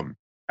problem.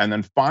 And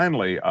then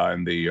finally,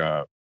 in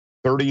the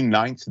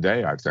 39th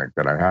day, I think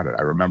that I had it.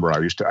 I remember I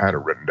had it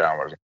written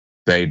down.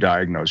 they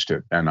diagnosed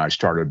it, and I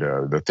started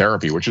the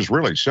therapy, which is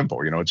really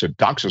simple. It's a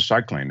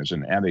doxycycline is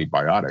an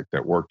antibiotic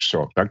that works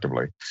so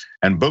effectively,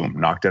 and boom,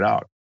 knocked it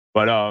out.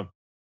 But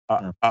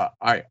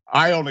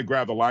I only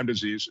grabbed the Lyme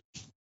disease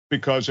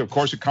because, of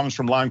course, it comes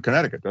from Lyme,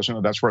 Connecticut, doesn't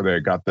it? That's where they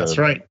got the. That's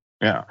right.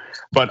 Yeah,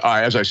 but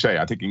as I say,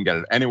 I think you can get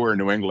it anywhere in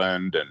New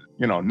England,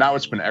 and now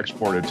it's been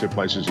exported to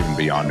places even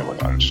beyond New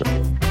England. So.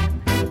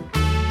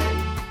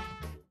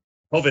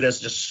 COVID has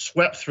just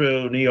swept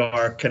through New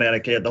York,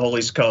 Connecticut, the whole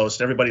East Coast.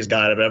 Everybody's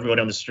got it.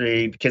 Everybody on the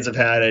street. Kids have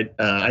had it.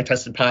 I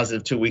tested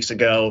positive 2 weeks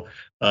ago.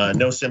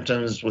 No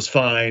symptoms, was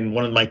fine.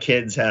 One of my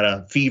kids had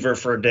a fever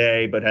for a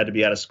day, but had to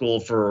be out of school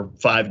for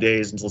 5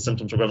 days until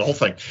symptoms were gone. The whole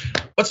thing.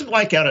 What's it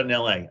like out in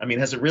LA? I mean,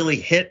 has it really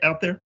hit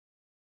out there?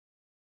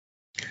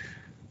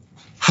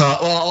 Well,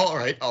 all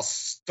right. I'll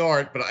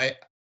start, but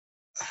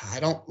I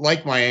don't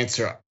like my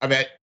answer. I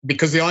mean,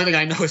 because the only thing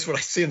I know is what I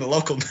see in the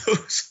local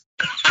news.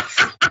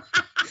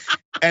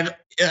 And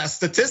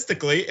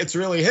statistically, it's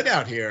really hit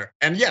out here.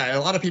 And yeah, a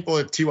lot of people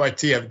at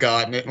TYT have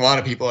gotten it, and a lot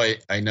of people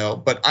I know,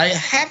 but I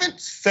haven't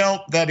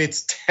felt that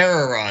it's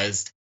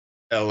terrorized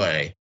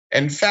LA.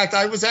 In fact,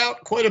 I was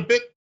out quite a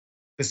bit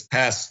this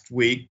past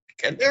week,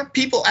 and there are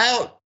people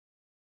out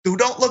who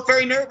don't look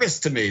very nervous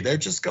to me. They're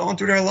just going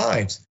through their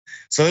lives.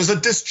 So there's a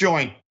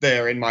disjoint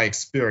there in my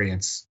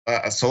experience.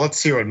 So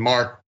let's hear what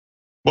Mark.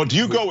 Well, do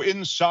you go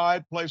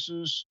inside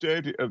places,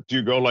 Dave? Do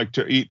you go like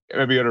to eat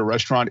maybe at a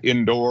restaurant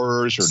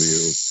indoors, or do you?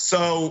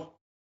 So,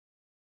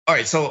 all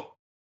right. So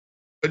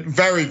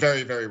very,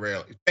 very, very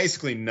rarely.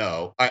 Basically,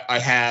 no. I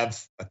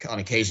have on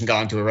occasion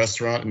gone to a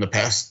restaurant in the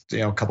past,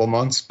 couple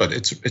months, but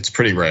it's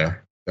pretty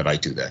rare that I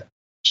do that.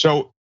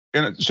 So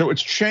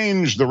it's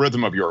changed the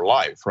rhythm of your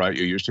life, right?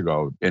 You used to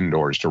go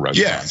indoors to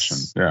restaurants.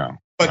 Yes.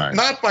 But right.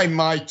 Not by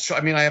my choice. I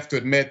mean, I have to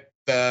admit,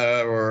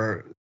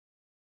 or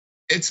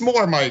it's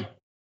more my.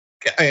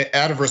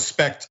 Out of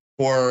respect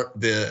for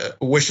the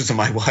wishes of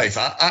my wife,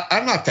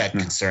 I'm not that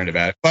concerned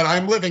about it. But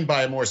I'm living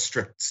by a more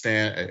strict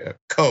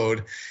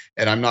code,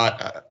 and I'm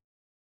not.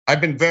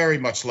 I've been very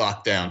much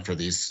locked down for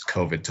these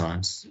COVID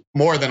times,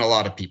 more than a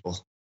lot of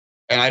people,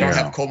 and I don't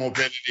have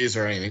comorbidities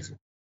or anything.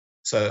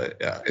 So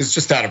it's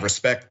just out of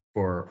respect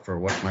for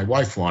what my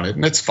wife wanted,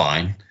 and it's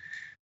fine.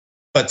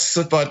 But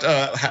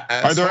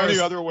are there any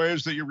other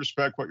ways that you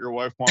respect what your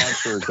wife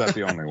wants, or is that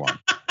the only one?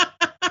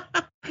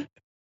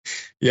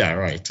 Yeah,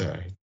 right.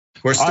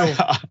 We're still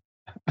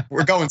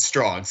we're going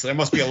strong, so there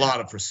must be a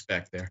lot of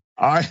respect there.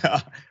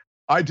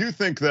 I do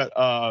think that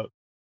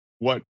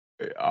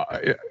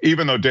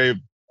even though Dave,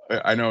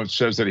 I know it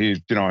says that he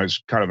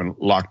is kind of in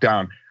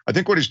lockdown. I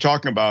think what he's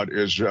talking about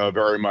is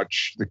very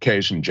much the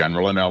case in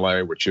general in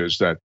LA, which is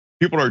that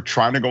people are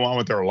trying to go on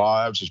with their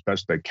lives as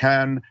best they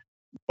can,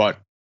 but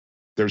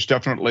there's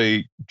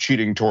definitely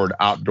cheating toward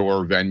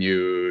outdoor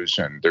venues,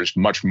 and there's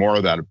much more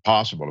of that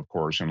possible, of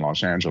course, in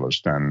Los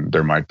Angeles than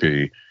there might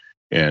be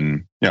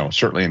in,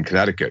 certainly in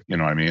Connecticut, you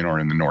know what I mean, or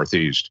in the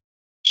Northeast.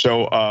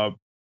 So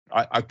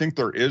I think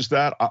there is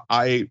that.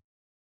 I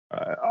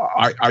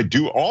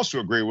do also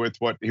agree with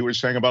what he was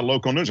saying about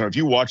local news. And if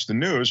you watch the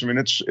news, I mean,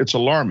 it's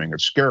alarming,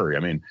 it's scary.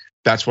 I mean,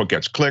 that's what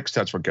gets clicks,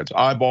 that's what gets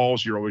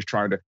eyeballs. You're always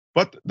trying to,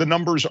 but the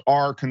numbers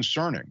are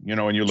concerning,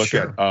 and you look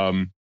at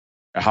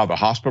how the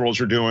hospitals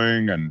are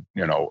doing, and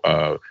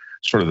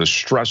sort of the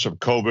stress of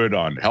COVID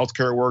on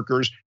healthcare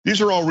workers.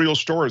 These are all real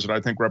stories that I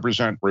think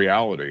represent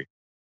reality.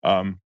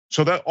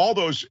 So that all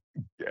those,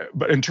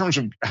 but in terms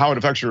of how it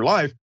affects your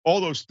life, all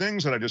those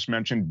things that I just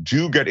mentioned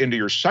do get into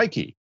your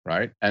psyche,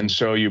 right? And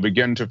so you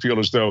begin to feel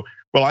as though,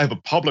 well, I have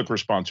a public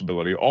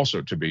responsibility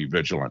also to be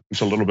vigilant. It's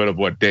a little bit of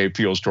what Dave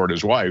feels toward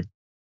his wife.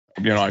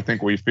 I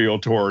think we feel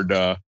toward,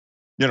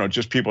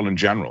 just people in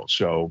general.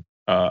 So.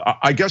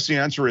 I guess the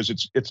answer is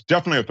it's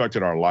definitely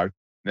affected our life,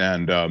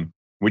 and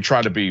we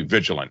try to be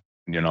vigilant.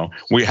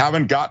 We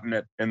haven't gotten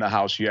it in the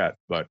house yet,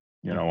 but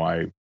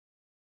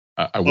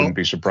I wouldn't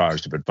be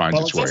surprised if it finds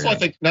its way. Well, it's also, I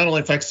think, not only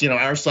affects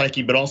our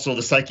psyche, but also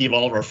the psyche of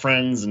all of our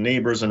friends and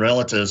neighbors and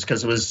relatives.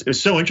 Because it was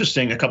so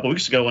interesting a couple of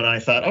weeks ago when I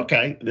thought,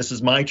 okay, this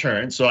is my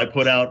turn. So I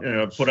put out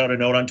a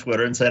note on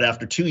Twitter and said,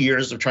 after 2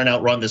 years of trying to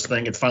outrun this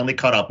thing, it finally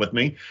caught up with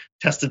me.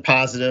 Tested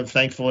positive,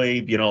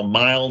 thankfully,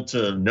 mild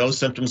to no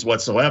symptoms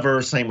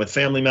whatsoever. Same with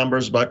family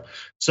members, but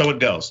so it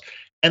goes.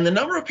 And the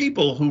number of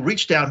people who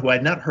reached out who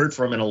I'd not heard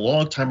from in a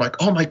long time, like,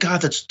 oh my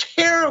God, that's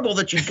terrible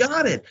that you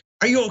got it.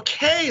 Are you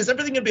okay? Is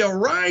everything gonna be all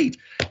right?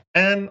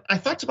 And I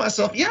thought to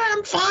myself, yeah,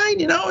 I'm fine.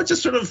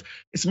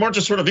 It's more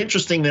just sort of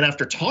interesting that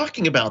after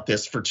talking about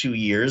this for 2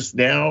 years,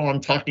 now I'm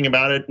talking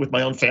about it with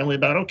my own family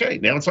about, okay,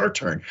 now it's our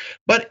turn.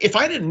 But if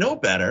I didn't know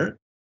better,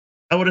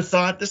 I would have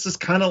thought this is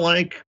kind of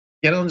like,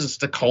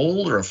 just a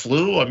cold or a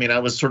flu. I mean, I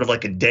was sort of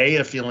like a day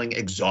of feeling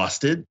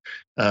exhausted,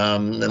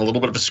 and a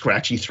little bit of a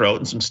scratchy throat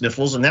and some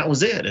sniffles, and that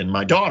was it. And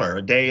my daughter,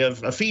 a day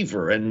of a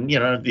fever, and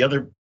the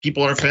other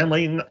people in our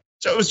family.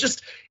 So it was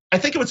just, I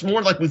think it was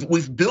more like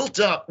we've built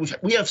up.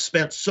 We have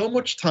spent so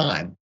much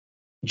time,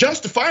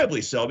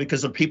 justifiably so,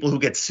 because of people who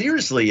get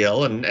seriously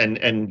ill, and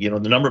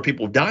the number of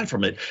people who die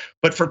from it.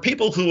 But for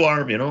people who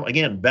are,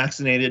 again,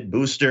 vaccinated,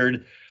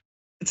 boosted,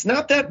 it's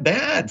not that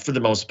bad for the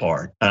most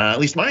part. At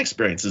least my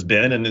experience has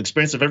been, and the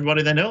experience of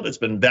everybody that I know that's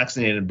been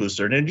vaccinated and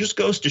boosted. And it just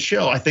goes to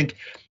show, I think,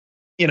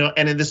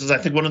 and this is, I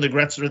think, one of the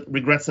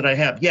regrets that I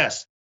have.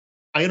 Yes,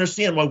 I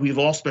understand why we've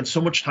all spent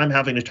so much time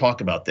having to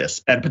talk about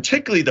this, and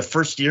particularly the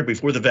first year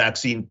before the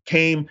vaccine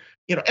came.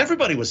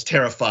 Everybody was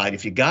terrified.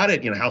 If you got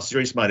it, how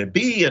serious might it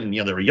be? And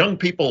there were young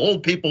people,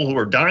 old people who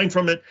were dying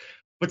from it.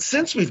 But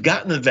since we've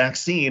gotten the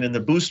vaccine and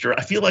the booster,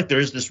 I feel like there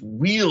is this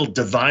real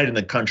divide in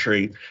the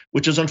country,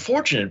 which is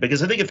unfortunate,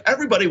 because I think if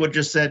everybody would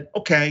just said,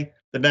 okay,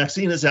 the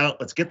vaccine is out,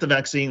 let's get the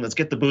vaccine, let's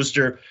get the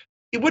booster,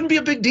 it wouldn't be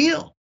a big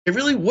deal. It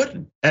really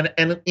wouldn't. And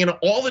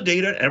all the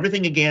data,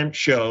 everything again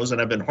shows,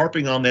 and I've been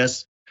harping on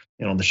this,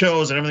 on the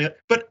shows and everything,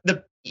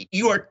 but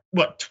you are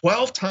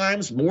 12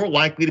 times more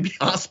likely to be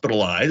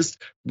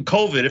hospitalized from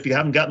COVID if you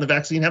haven't gotten the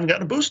vaccine, haven't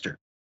gotten a booster.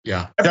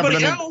 Yeah.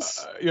 Everybody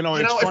else,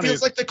 it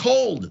feels like the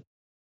cold.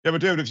 Yeah,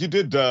 but David,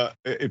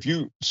 if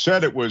you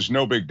said it was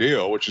no big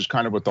deal, which is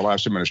kind of what the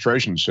last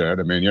administration said.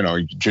 I mean,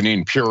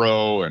 Jeanine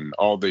Pirro and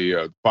all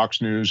the Fox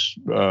News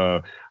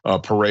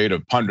parade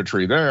of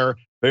punditry there,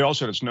 they all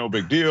said it's no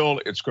big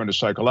deal. It's going to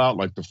cycle out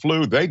like the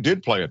flu. They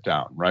did play it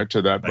down, right,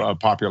 to that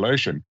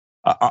population.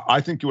 I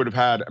think you would have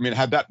had. I mean,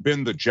 had that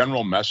been the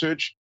general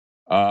message,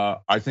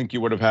 I think you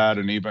would have had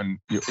an even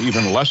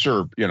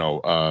lesser,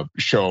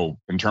 show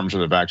in terms of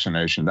the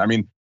vaccination. I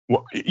mean,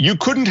 you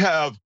couldn't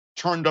have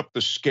turned up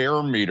the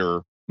scare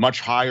meter much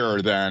higher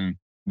than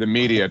the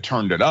media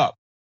turned it up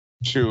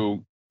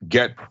to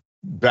get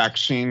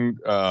vaccine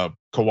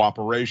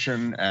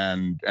cooperation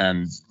and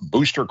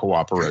booster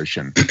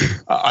cooperation.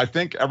 I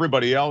think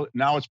everybody else,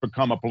 now it's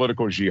become a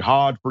political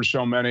jihad for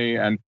so many.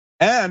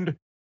 And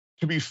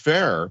to be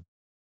fair,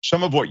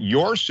 some of what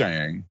you're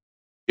saying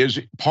is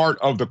part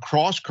of the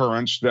cross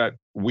currents that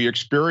we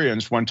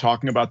experience when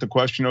talking about the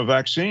question of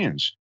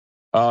vaccines.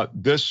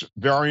 This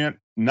variant,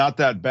 not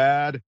that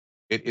bad.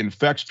 It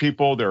infects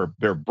people. There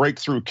are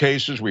breakthrough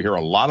cases. We hear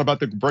a lot about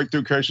the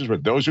breakthrough cases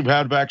with those who've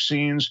had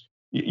vaccines.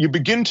 You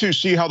begin to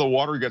see how the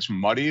water gets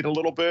muddied a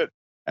little bit.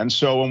 And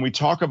so when we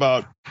talk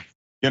about,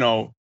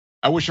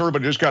 I wish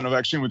everybody just gotten a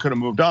vaccine, we could have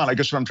moved on. I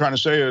guess what I'm trying to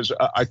say is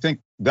I think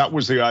that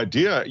was the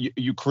idea.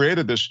 You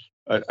created this,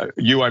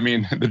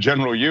 the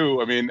general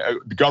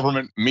the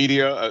government,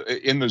 media,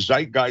 in the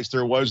zeitgeist,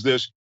 there was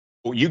this,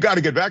 well, you got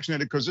to get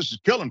vaccinated because this is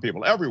killing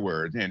people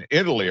everywhere, in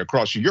Italy,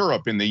 across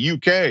Europe, in the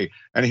UK,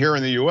 and here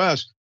in the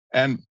US.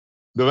 And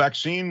the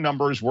vaccine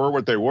numbers were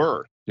what they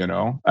were,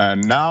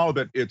 and now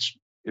that it's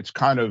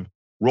kind of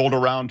rolled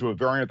around to a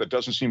variant that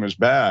doesn't seem as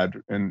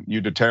bad, and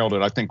you detailed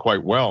it, I think,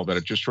 quite well, that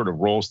it just sort of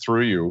rolls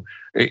through you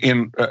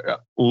in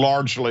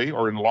largely,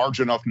 or in large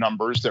enough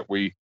numbers that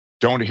we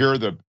don't hear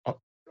the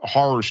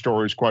horror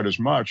stories quite as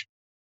much.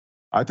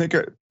 I think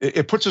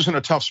it puts us in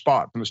a tough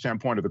spot from the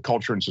standpoint of the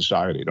culture and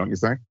society, don't you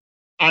think?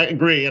 I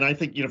agree, and I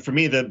think for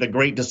me the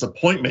great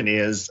disappointment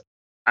is,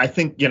 I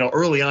think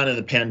early on in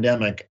the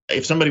pandemic,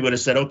 if somebody would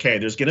have said, okay,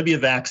 there's going to be a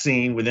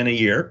vaccine within a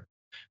year,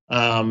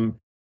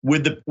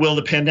 will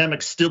the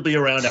pandemic still be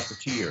around after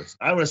 2 years?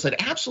 I would have said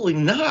absolutely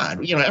not.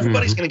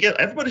 Everybody's going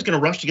to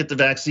rush to get the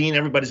vaccine.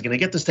 Everybody's going to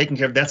get this taken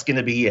care of. That's going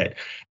to be it.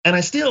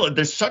 And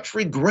there's such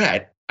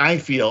regret, I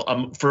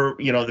feel, for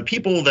the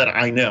people that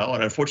I know,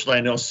 and unfortunately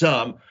I know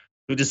some,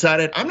 who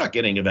decided, I'm not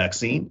getting a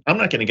vaccine, I'm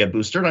not going to get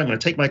boosted, I'm going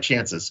to take my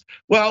chances.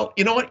 Well,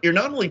 you know what? You're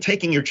not only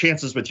taking your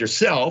chances with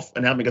yourself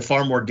and having a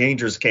far more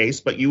dangerous case,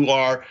 but you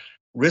are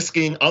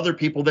risking other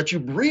people that you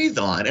breathe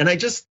on. And I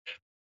just,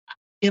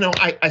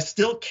 I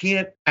still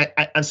can't,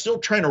 I'm still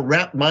trying to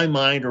wrap my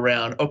mind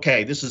around,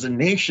 okay, this is a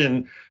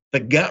nation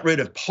that got rid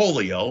of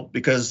polio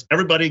because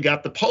everybody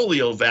got the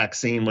polio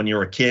vaccine when you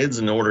were kids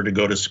in order to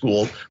go to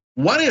school.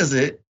 What is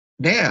it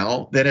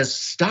now that is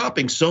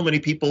stopping so many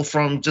people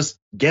from just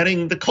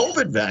getting the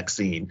COVID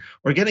vaccine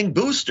or getting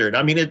boosted?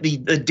 I mean,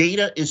 the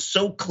data is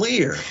so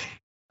clear.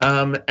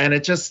 And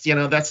it just,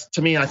 that's,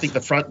 to me, I think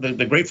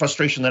the great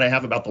frustration that I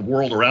have about the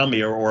world around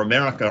me or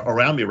America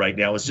around me right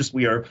now is just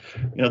we are,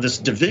 this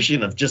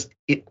division of just,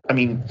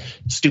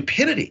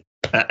 stupidity.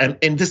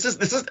 And this is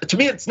to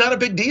me, it's not a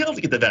big deal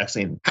to get the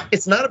vaccine.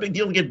 It's not a big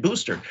deal to get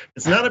boosted.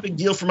 It's not a big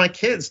deal for my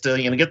kids to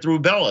get the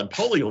rubella and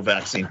polio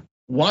vaccine.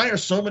 Why are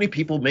so many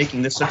people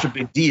making this such a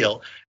big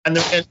deal?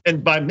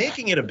 And by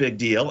making it a big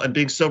deal and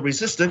being so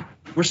resistant,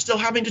 we're still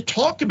having to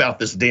talk about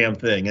this damn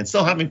thing and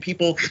still having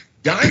people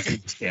die from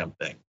this damn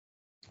thing.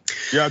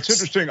 Yeah, it's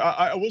interesting.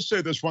 I will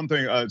say this one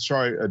thing.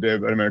 Sorry,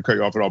 Dave, I didn't mean to cut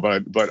you off at all,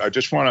 but I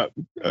just want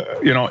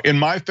to, in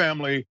my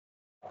family,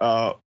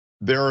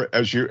 there,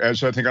 as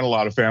I think in a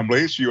lot of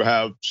families, you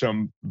have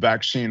some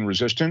vaccine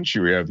resistance.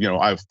 You have,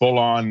 I have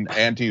full-on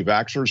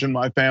anti-vaxxers in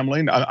my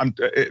family.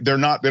 They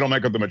don't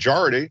make up the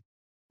majority,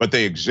 but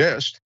they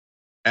exist.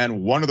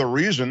 And one of the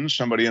reasons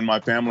somebody in my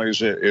family you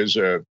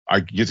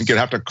think you'd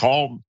have to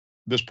call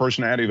this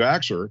person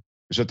anti-vaxxer,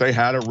 is that they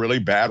had a really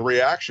bad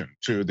reaction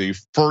to the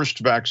first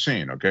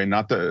vaccine, okay?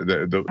 Not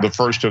the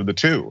first of the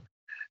two.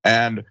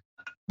 And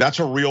that's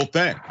a real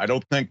thing. I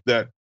don't think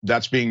that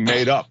that's being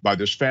made up by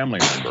this family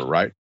member,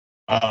 right?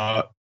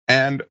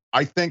 And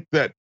I think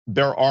that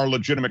there are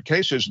legitimate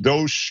cases.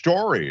 Those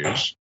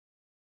stories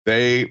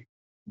they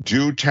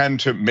do tend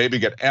to maybe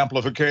get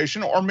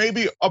amplification or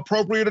maybe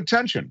appropriate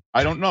attention.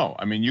 I don't know.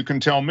 I mean, you can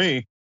tell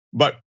me,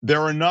 but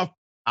there are enough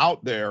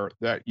out there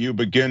that you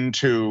begin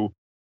to,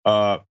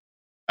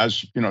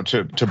 as you know,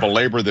 to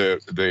belabor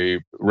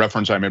the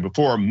reference I made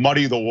before,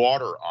 muddy the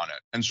water on it.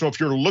 And so if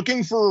you're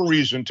looking for a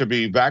reason to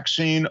be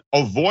vaccine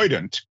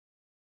avoidant,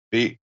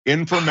 the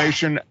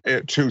information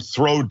to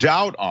throw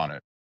doubt on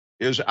it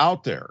is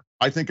out there.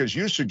 I think, as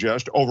you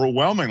suggest,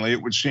 overwhelmingly,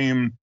 it would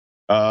seem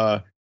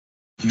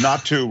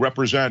not to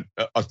represent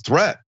a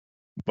threat.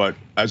 But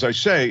as I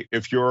say,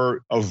 if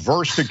you're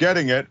averse to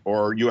getting it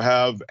or you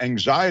have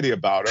anxiety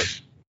about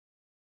it,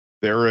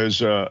 there's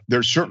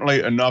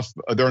certainly enough.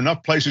 There are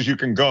enough places you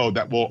can go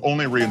that will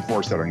only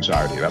reinforce that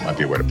anxiety. That might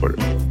be a way to put it.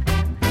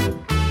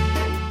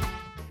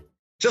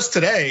 Just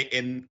today,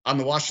 on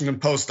the Washington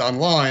Post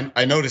online,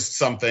 I noticed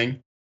something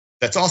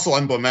that's also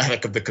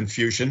emblematic of the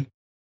confusion.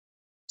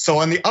 So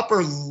on the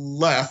upper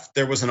left,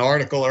 there was an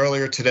article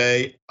earlier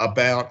today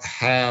about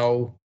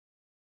how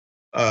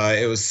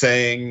it was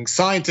saying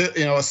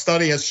a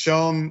study has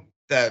shown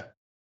that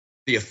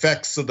the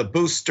effects of the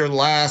booster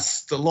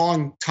last a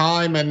long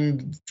time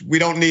and we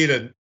don't need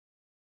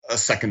a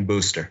second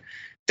booster.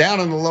 Down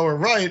in the lower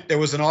right, there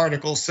was an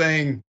article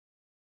saying,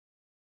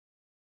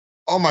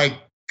 oh my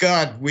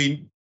God,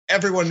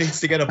 everyone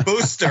needs to get a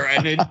booster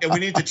and we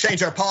need to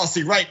change our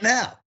policy right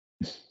now.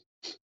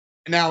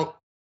 Now,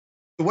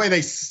 the point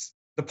is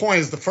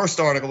the first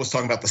article was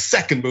talking about the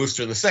second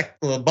booster,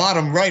 the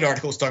bottom right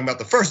article was talking about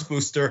the first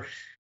booster.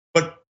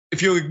 But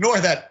if you ignore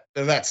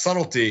that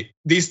subtlety,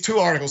 these two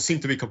articles seem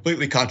to be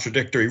completely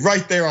contradictory.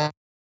 Right there on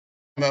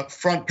the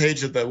front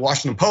page of the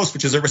Washington Post,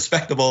 which is a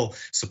respectable,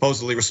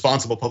 supposedly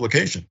responsible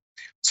publication.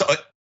 So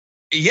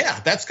yeah,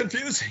 that's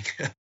confusing.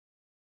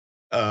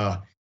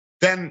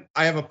 Then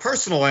I have a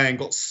personal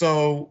angle.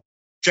 So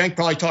Cenk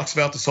probably talks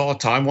about this all the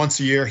time. Once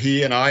a year,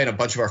 he and I and a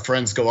bunch of our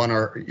friends go on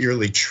our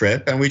yearly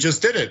trip, and we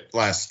just did it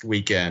last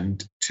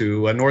weekend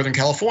to Northern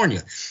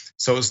California.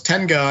 So it was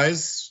 10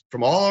 guys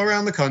from all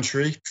around the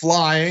country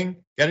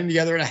flying, getting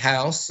together in a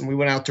house, and we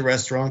went out to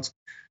restaurants.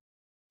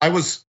 I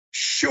was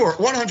sure,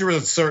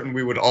 100% certain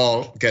we would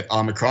all get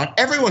Omicron.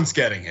 Everyone's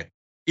getting it,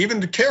 even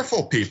the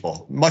careful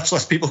people, much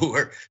less people who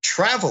are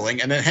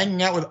traveling and then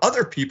hanging out with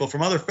other people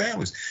from other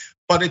families.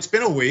 But it's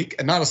been a week,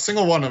 and not a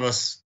single one of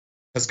us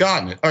has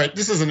gotten it. All right,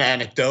 this is an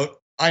anecdote,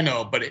 I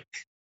know, but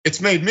it's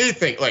made me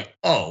think like,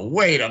 oh,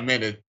 wait a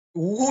minute,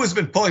 who has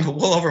been pulling the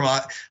wool over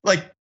my,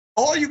 like,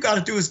 all you got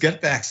to do is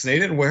get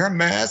vaccinated and wear a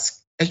mask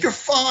and you're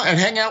fine, and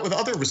hang out with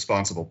other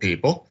responsible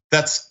people.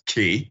 That's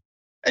key.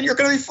 And you're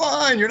going to be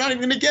fine. You're not even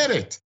going to get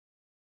it.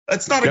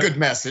 That's not a good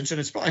message, and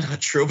it's probably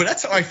not true, but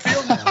that's how I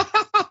feel now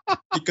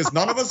because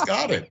none of us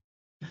got it.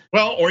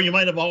 Well, or you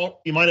might have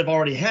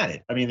already had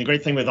it. I mean, the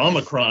great thing with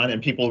Omicron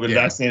and people who've been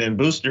vaccinated and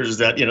boosters is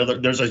that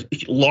there's a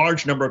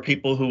large number of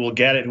people who will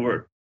get it who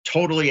are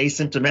totally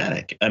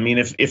asymptomatic. I mean,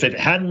 if it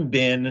hadn't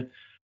been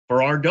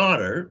for our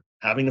daughter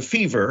having a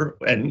fever,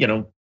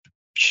 and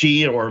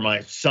she or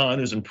my son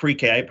who's in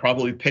pre-K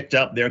probably picked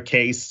up their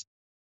case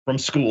from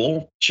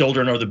school.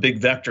 Children are the big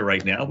vector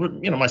right now.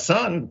 But my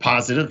son,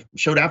 positive,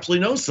 showed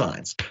absolutely no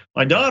signs.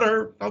 My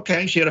daughter,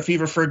 okay, she had a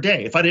fever for a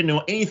day. If I didn't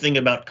know anything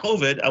about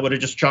COVID, I would have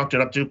just chalked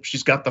it up to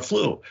she's got the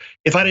flu.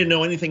 If I didn't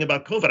know anything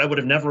about COVID, I would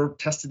have never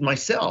tested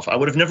myself. I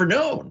would have never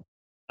known.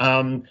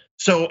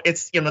 So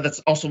it's that's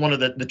also one of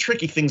the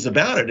tricky things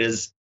about it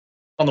is,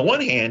 on the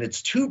one hand,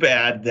 it's too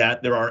bad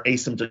that there are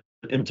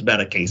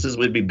asymptomatic cases. It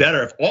would be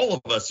better if all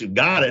of us who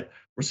got it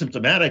were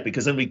symptomatic,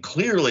 because then we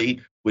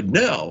clearly would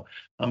know.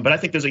 But I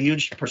think there's a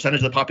huge percentage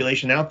of the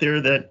population out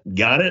there that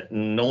got it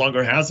and no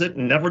longer has it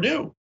and never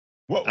do.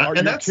 Well,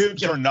 your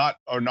kids are not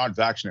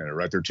vaccinated,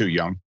 right? They're too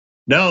young.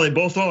 No, they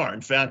both are.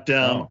 In fact,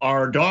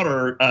 our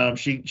daughter,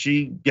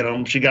 she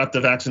got the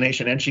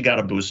vaccination and she got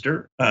a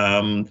booster.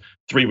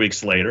 3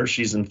 weeks later,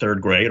 she's in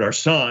third grade. Our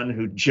son,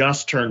 who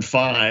just turned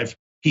 5,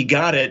 he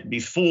got it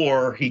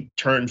before he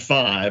turned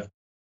 5.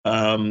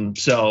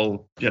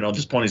 So at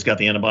this point he's got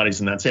the antibodies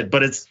and that's it.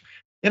 But it's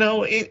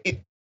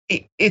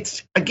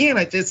it's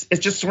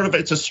just sort of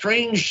it's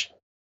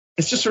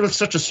just sort of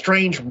such a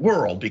strange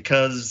world,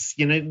 because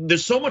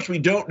there's so much we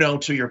don't know.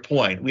 To your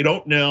point, we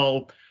don't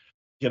know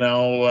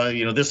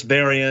this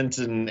variant,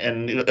 and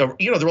there were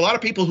a lot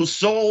of people who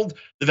sold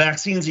the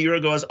vaccines a year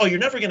ago as, oh, you're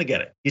never going to get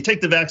it. You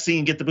take the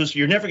vaccine, get the booster,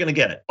 you're never going to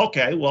get it.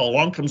 Okay, well,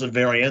 along comes a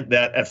variant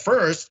that at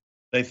first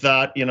they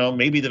thought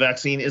maybe the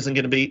vaccine isn't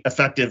going to be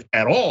effective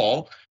at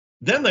all.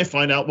 Then they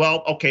find out,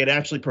 well, okay, it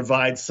actually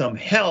provides some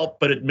help,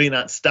 but it may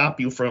not stop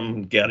you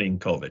from getting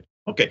COVID.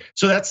 Okay,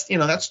 so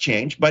that's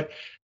changed, but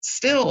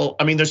still,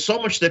 I mean, there's so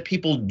much that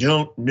people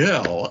don't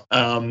know.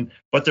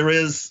 But there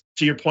is,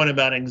 to your point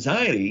about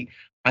anxiety,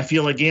 I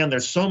feel again,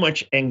 there's so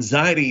much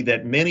anxiety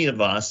that many of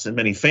us and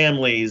many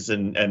families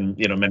and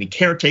many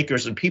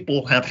caretakers and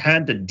people have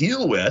had to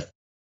deal with,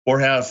 or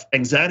have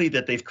anxiety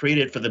that they've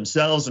created for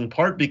themselves, in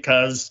part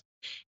because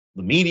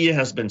the media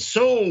has been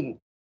so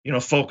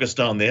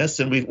focused on this,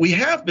 and we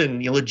have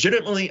been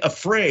legitimately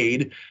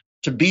afraid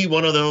to be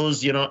one of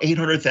those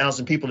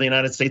 800,000 people in the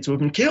United States who have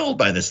been killed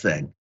by this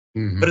thing.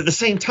 But at the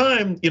same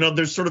time,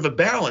 there's sort of a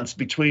balance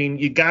between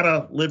you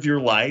gotta live your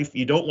life.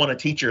 You don't want to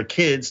teach your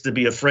kids to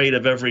be afraid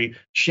of every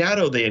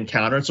shadow they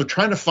encounter. And so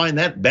trying to find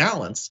that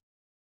balance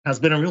has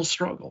been a real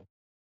struggle.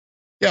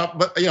 Yeah,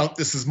 but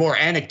this is more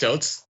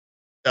anecdotes.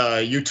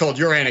 You told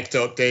your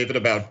anecdote, David,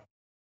 about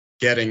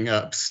getting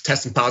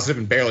testing positive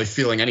and barely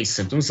feeling any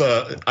symptoms.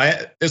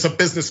 There's a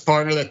business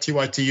partner that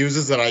TYT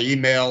uses that I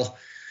email,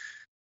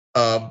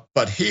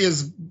 but he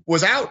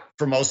was out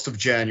for most of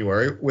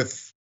January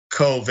with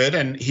COVID,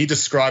 and he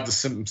described the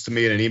symptoms to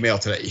me in an email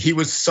today. He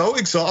was so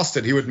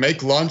exhausted, he would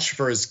make lunch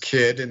for his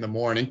kid in the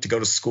morning to go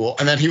to school,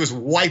 and then he was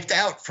wiped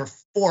out for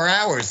 4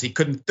 hours. He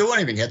couldn't do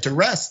anything. He had to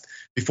rest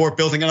before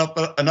building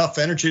up enough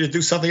energy to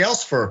do something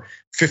else for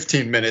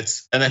 15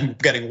 minutes and then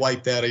getting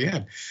wiped out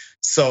again.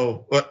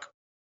 So, look,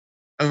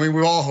 I mean,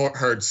 we've all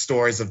heard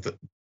stories of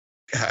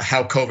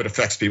how COVID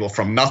affects people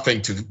from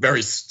nothing to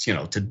very,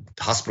 to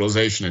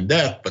hospitalization and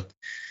death. But,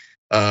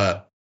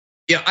 I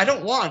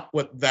don't want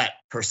what that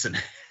person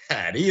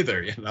had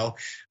either,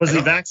 Was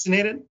he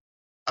vaccinated?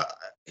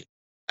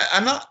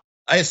 I'm not.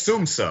 I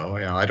assume so.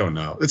 I don't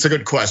know. It's a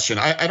good question.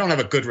 I don't have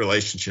a good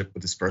relationship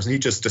with this person. He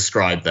just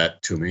described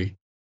that to me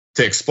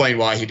to explain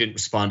why he didn't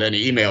respond to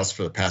any emails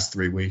for the past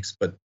 3 weeks.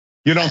 But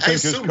you don't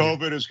think this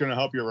COVID is going to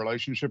help your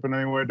relationship in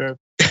any way, Dave?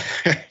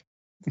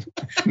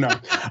 No.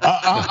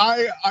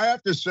 I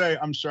have to say,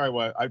 I'm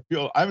sorry. I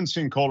haven't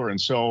seen Kohler in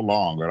so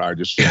long that I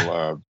just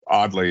feel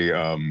oddly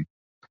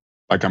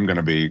like I'm going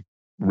to be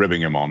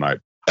ribbing him all night.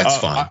 That's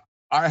fine.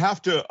 I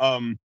have to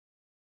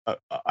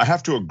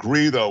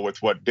agree though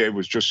with what Dave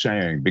was just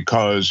saying,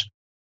 because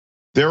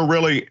there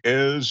really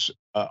is.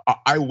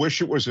 I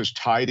wish it was as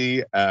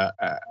tidy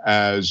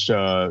as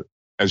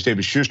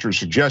David Schuster is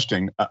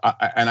suggesting,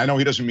 and I know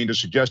he doesn't mean to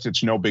suggest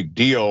it's no big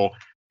deal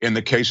in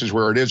the cases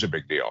where it is a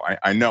big deal.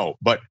 I know,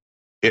 but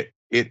it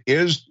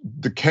is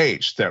the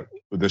case that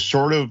the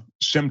sort of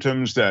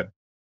symptoms that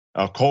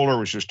Kohler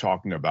was just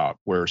talking about,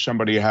 where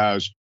somebody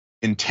has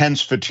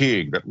intense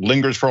fatigue that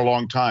lingers for a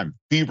long time,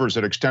 fevers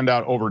that extend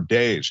out over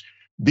days.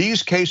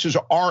 These cases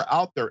are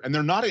out there, and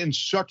they're not in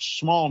such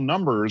small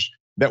numbers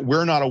that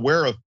we're not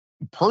aware of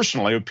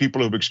personally of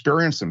people who've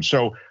experienced them.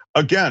 So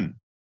again,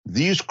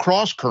 these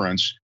cross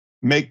currents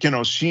make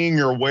seeing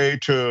your way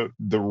to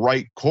the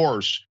right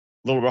course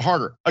a little bit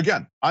harder.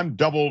 Again, I'm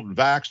double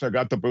vaxxed. I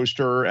got the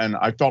booster, and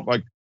I felt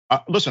like,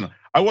 listen,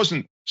 I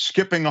wasn't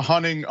skipping,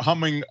 humming,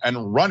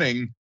 and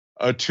running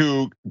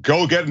to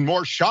go get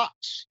more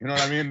shots. You know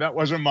what I mean? That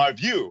wasn't my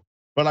view,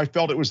 but I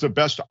felt it was the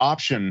best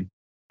option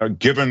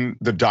given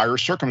the dire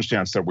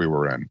circumstance that we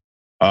were in.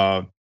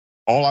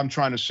 All I'm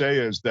trying to say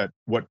is that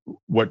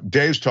what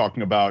Dave's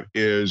talking about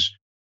is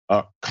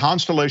a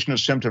constellation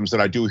of symptoms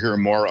that I do hear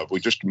more of. We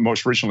just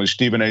most recently,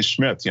 Stephen A.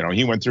 Smith,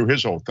 he went through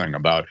his whole thing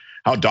about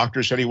how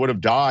doctors said he would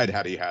have died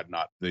had he had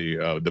not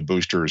the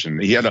boosters,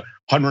 and he had a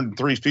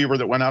 103 fever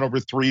that went out over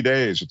 3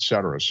 days, et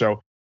cetera.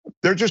 So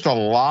there's just a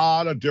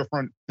lot of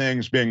different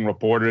things being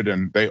reported,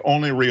 and they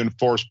only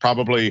reinforce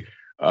probably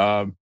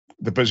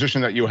the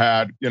position that you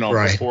had,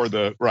 before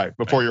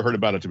you heard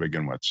about it to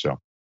begin with. So,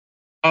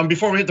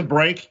 before we hit the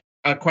break,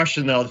 a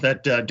question though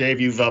that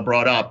Dave, you've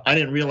brought up. I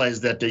didn't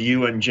realize that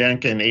you and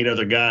Cenk and 8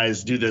 other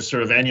guys do this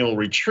sort of annual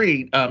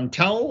retreat.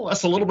 Tell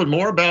us a little bit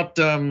more about.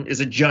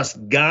 Is it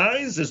just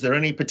guys? Is there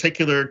any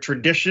particular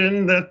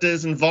tradition that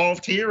is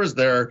involved here? Is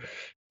there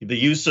the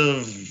use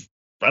of,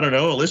 I don't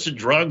know, illicit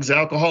drugs,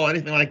 alcohol,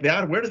 anything like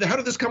that? How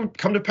did this come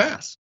to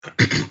pass?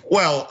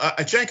 Well,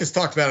 Cenk has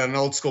talked about it in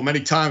Old School many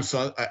times,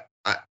 so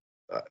I'm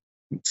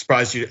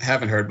surprised you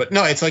haven't heard. But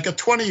no, it's like a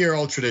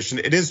 20-year-old tradition.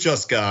 It is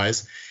just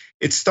guys.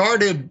 It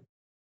started,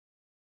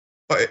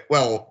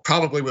 well,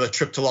 probably with a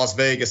trip to Las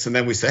Vegas, and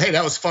then we say, hey,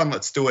 that was fun,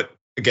 let's do it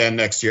again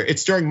next year.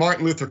 It's during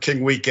Martin Luther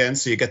King weekend,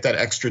 so you get that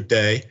extra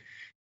day.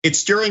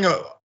 It's during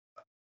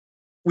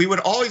we would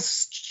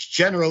always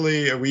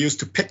we used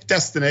to pick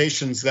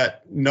destinations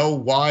that no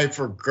wife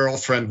or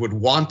girlfriend would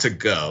want to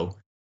go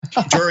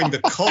during the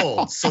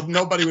cold, so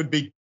nobody would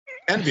be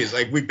envious.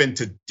 Like, we've been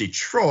to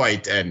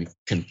Detroit and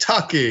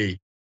Kentucky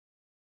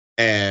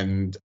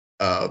and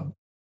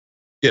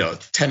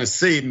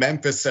Tennessee,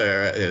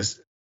 Memphis,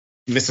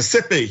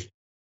 Mississippi.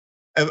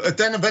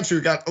 Then eventually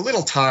we got a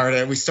little tired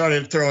and we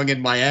started throwing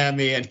in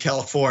Miami and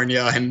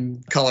California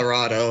and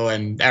Colorado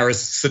and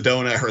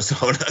Sedona,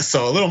 Arizona,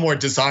 so a little more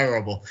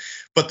desirable.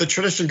 But the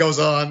tradition goes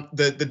on.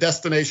 The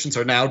destinations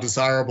are now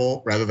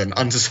desirable rather than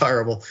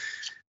undesirable.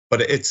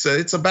 But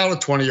it's about a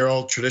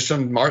 20-year-old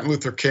tradition. Martin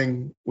Luther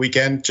King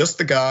weekend, just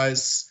the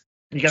guys.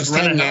 You guys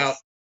rent a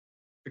house?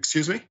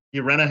 Excuse me?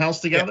 You rent a house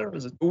together? Yeah.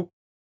 Is it?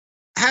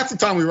 Half the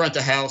time we rent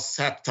a house,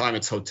 half the time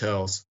it's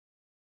hotels,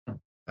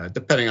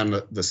 depending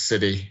on the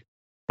city.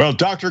 Well,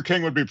 Dr.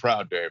 King would be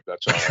proud, Dave.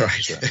 That's all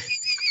right.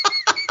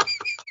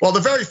 Well, the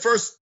very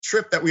first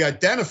trip that we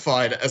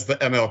identified as the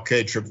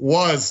MLK trip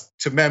was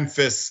to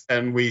Memphis,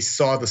 and we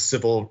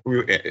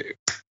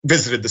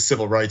visited the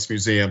Civil Rights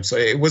Museum. So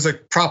it was a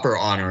proper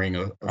honoring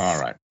of all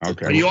right,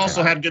 okay. But you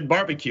also had good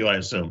barbecue, I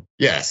assume.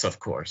 Yes, of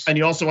course. And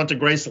you also went to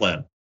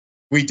Graceland.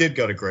 We did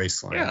go to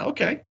Graceland. Yeah,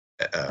 okay.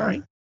 All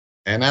right.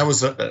 And that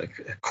was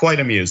quite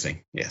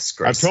amusing. Yes,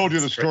 Graceland. I've told you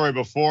the story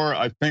before,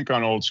 I think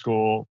on Old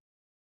School.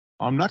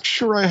 I'm not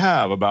sure I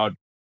have, about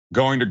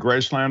going to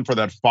Graceland for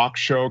that Fox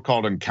show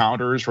called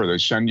Encounters, where they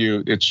send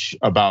you, it's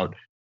about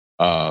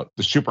the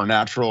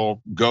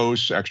supernatural,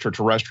 ghosts,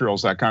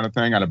 extraterrestrials, that kind of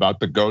thing, and about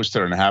the ghosts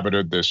that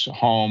inhabited this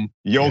home.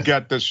 You'll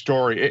get this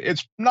story.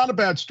 It's not a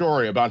bad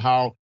story about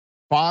how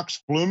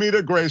Fox flew me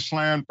to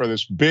Graceland for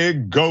this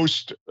big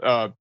ghost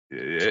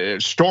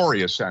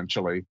story,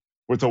 essentially,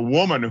 with a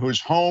woman whose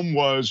home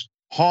was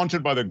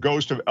haunted by the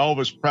ghost of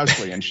Elvis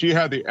Presley, and she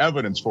had the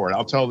evidence for it.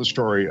 I'll tell the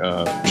story.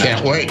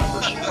 Can't wait.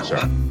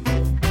 So.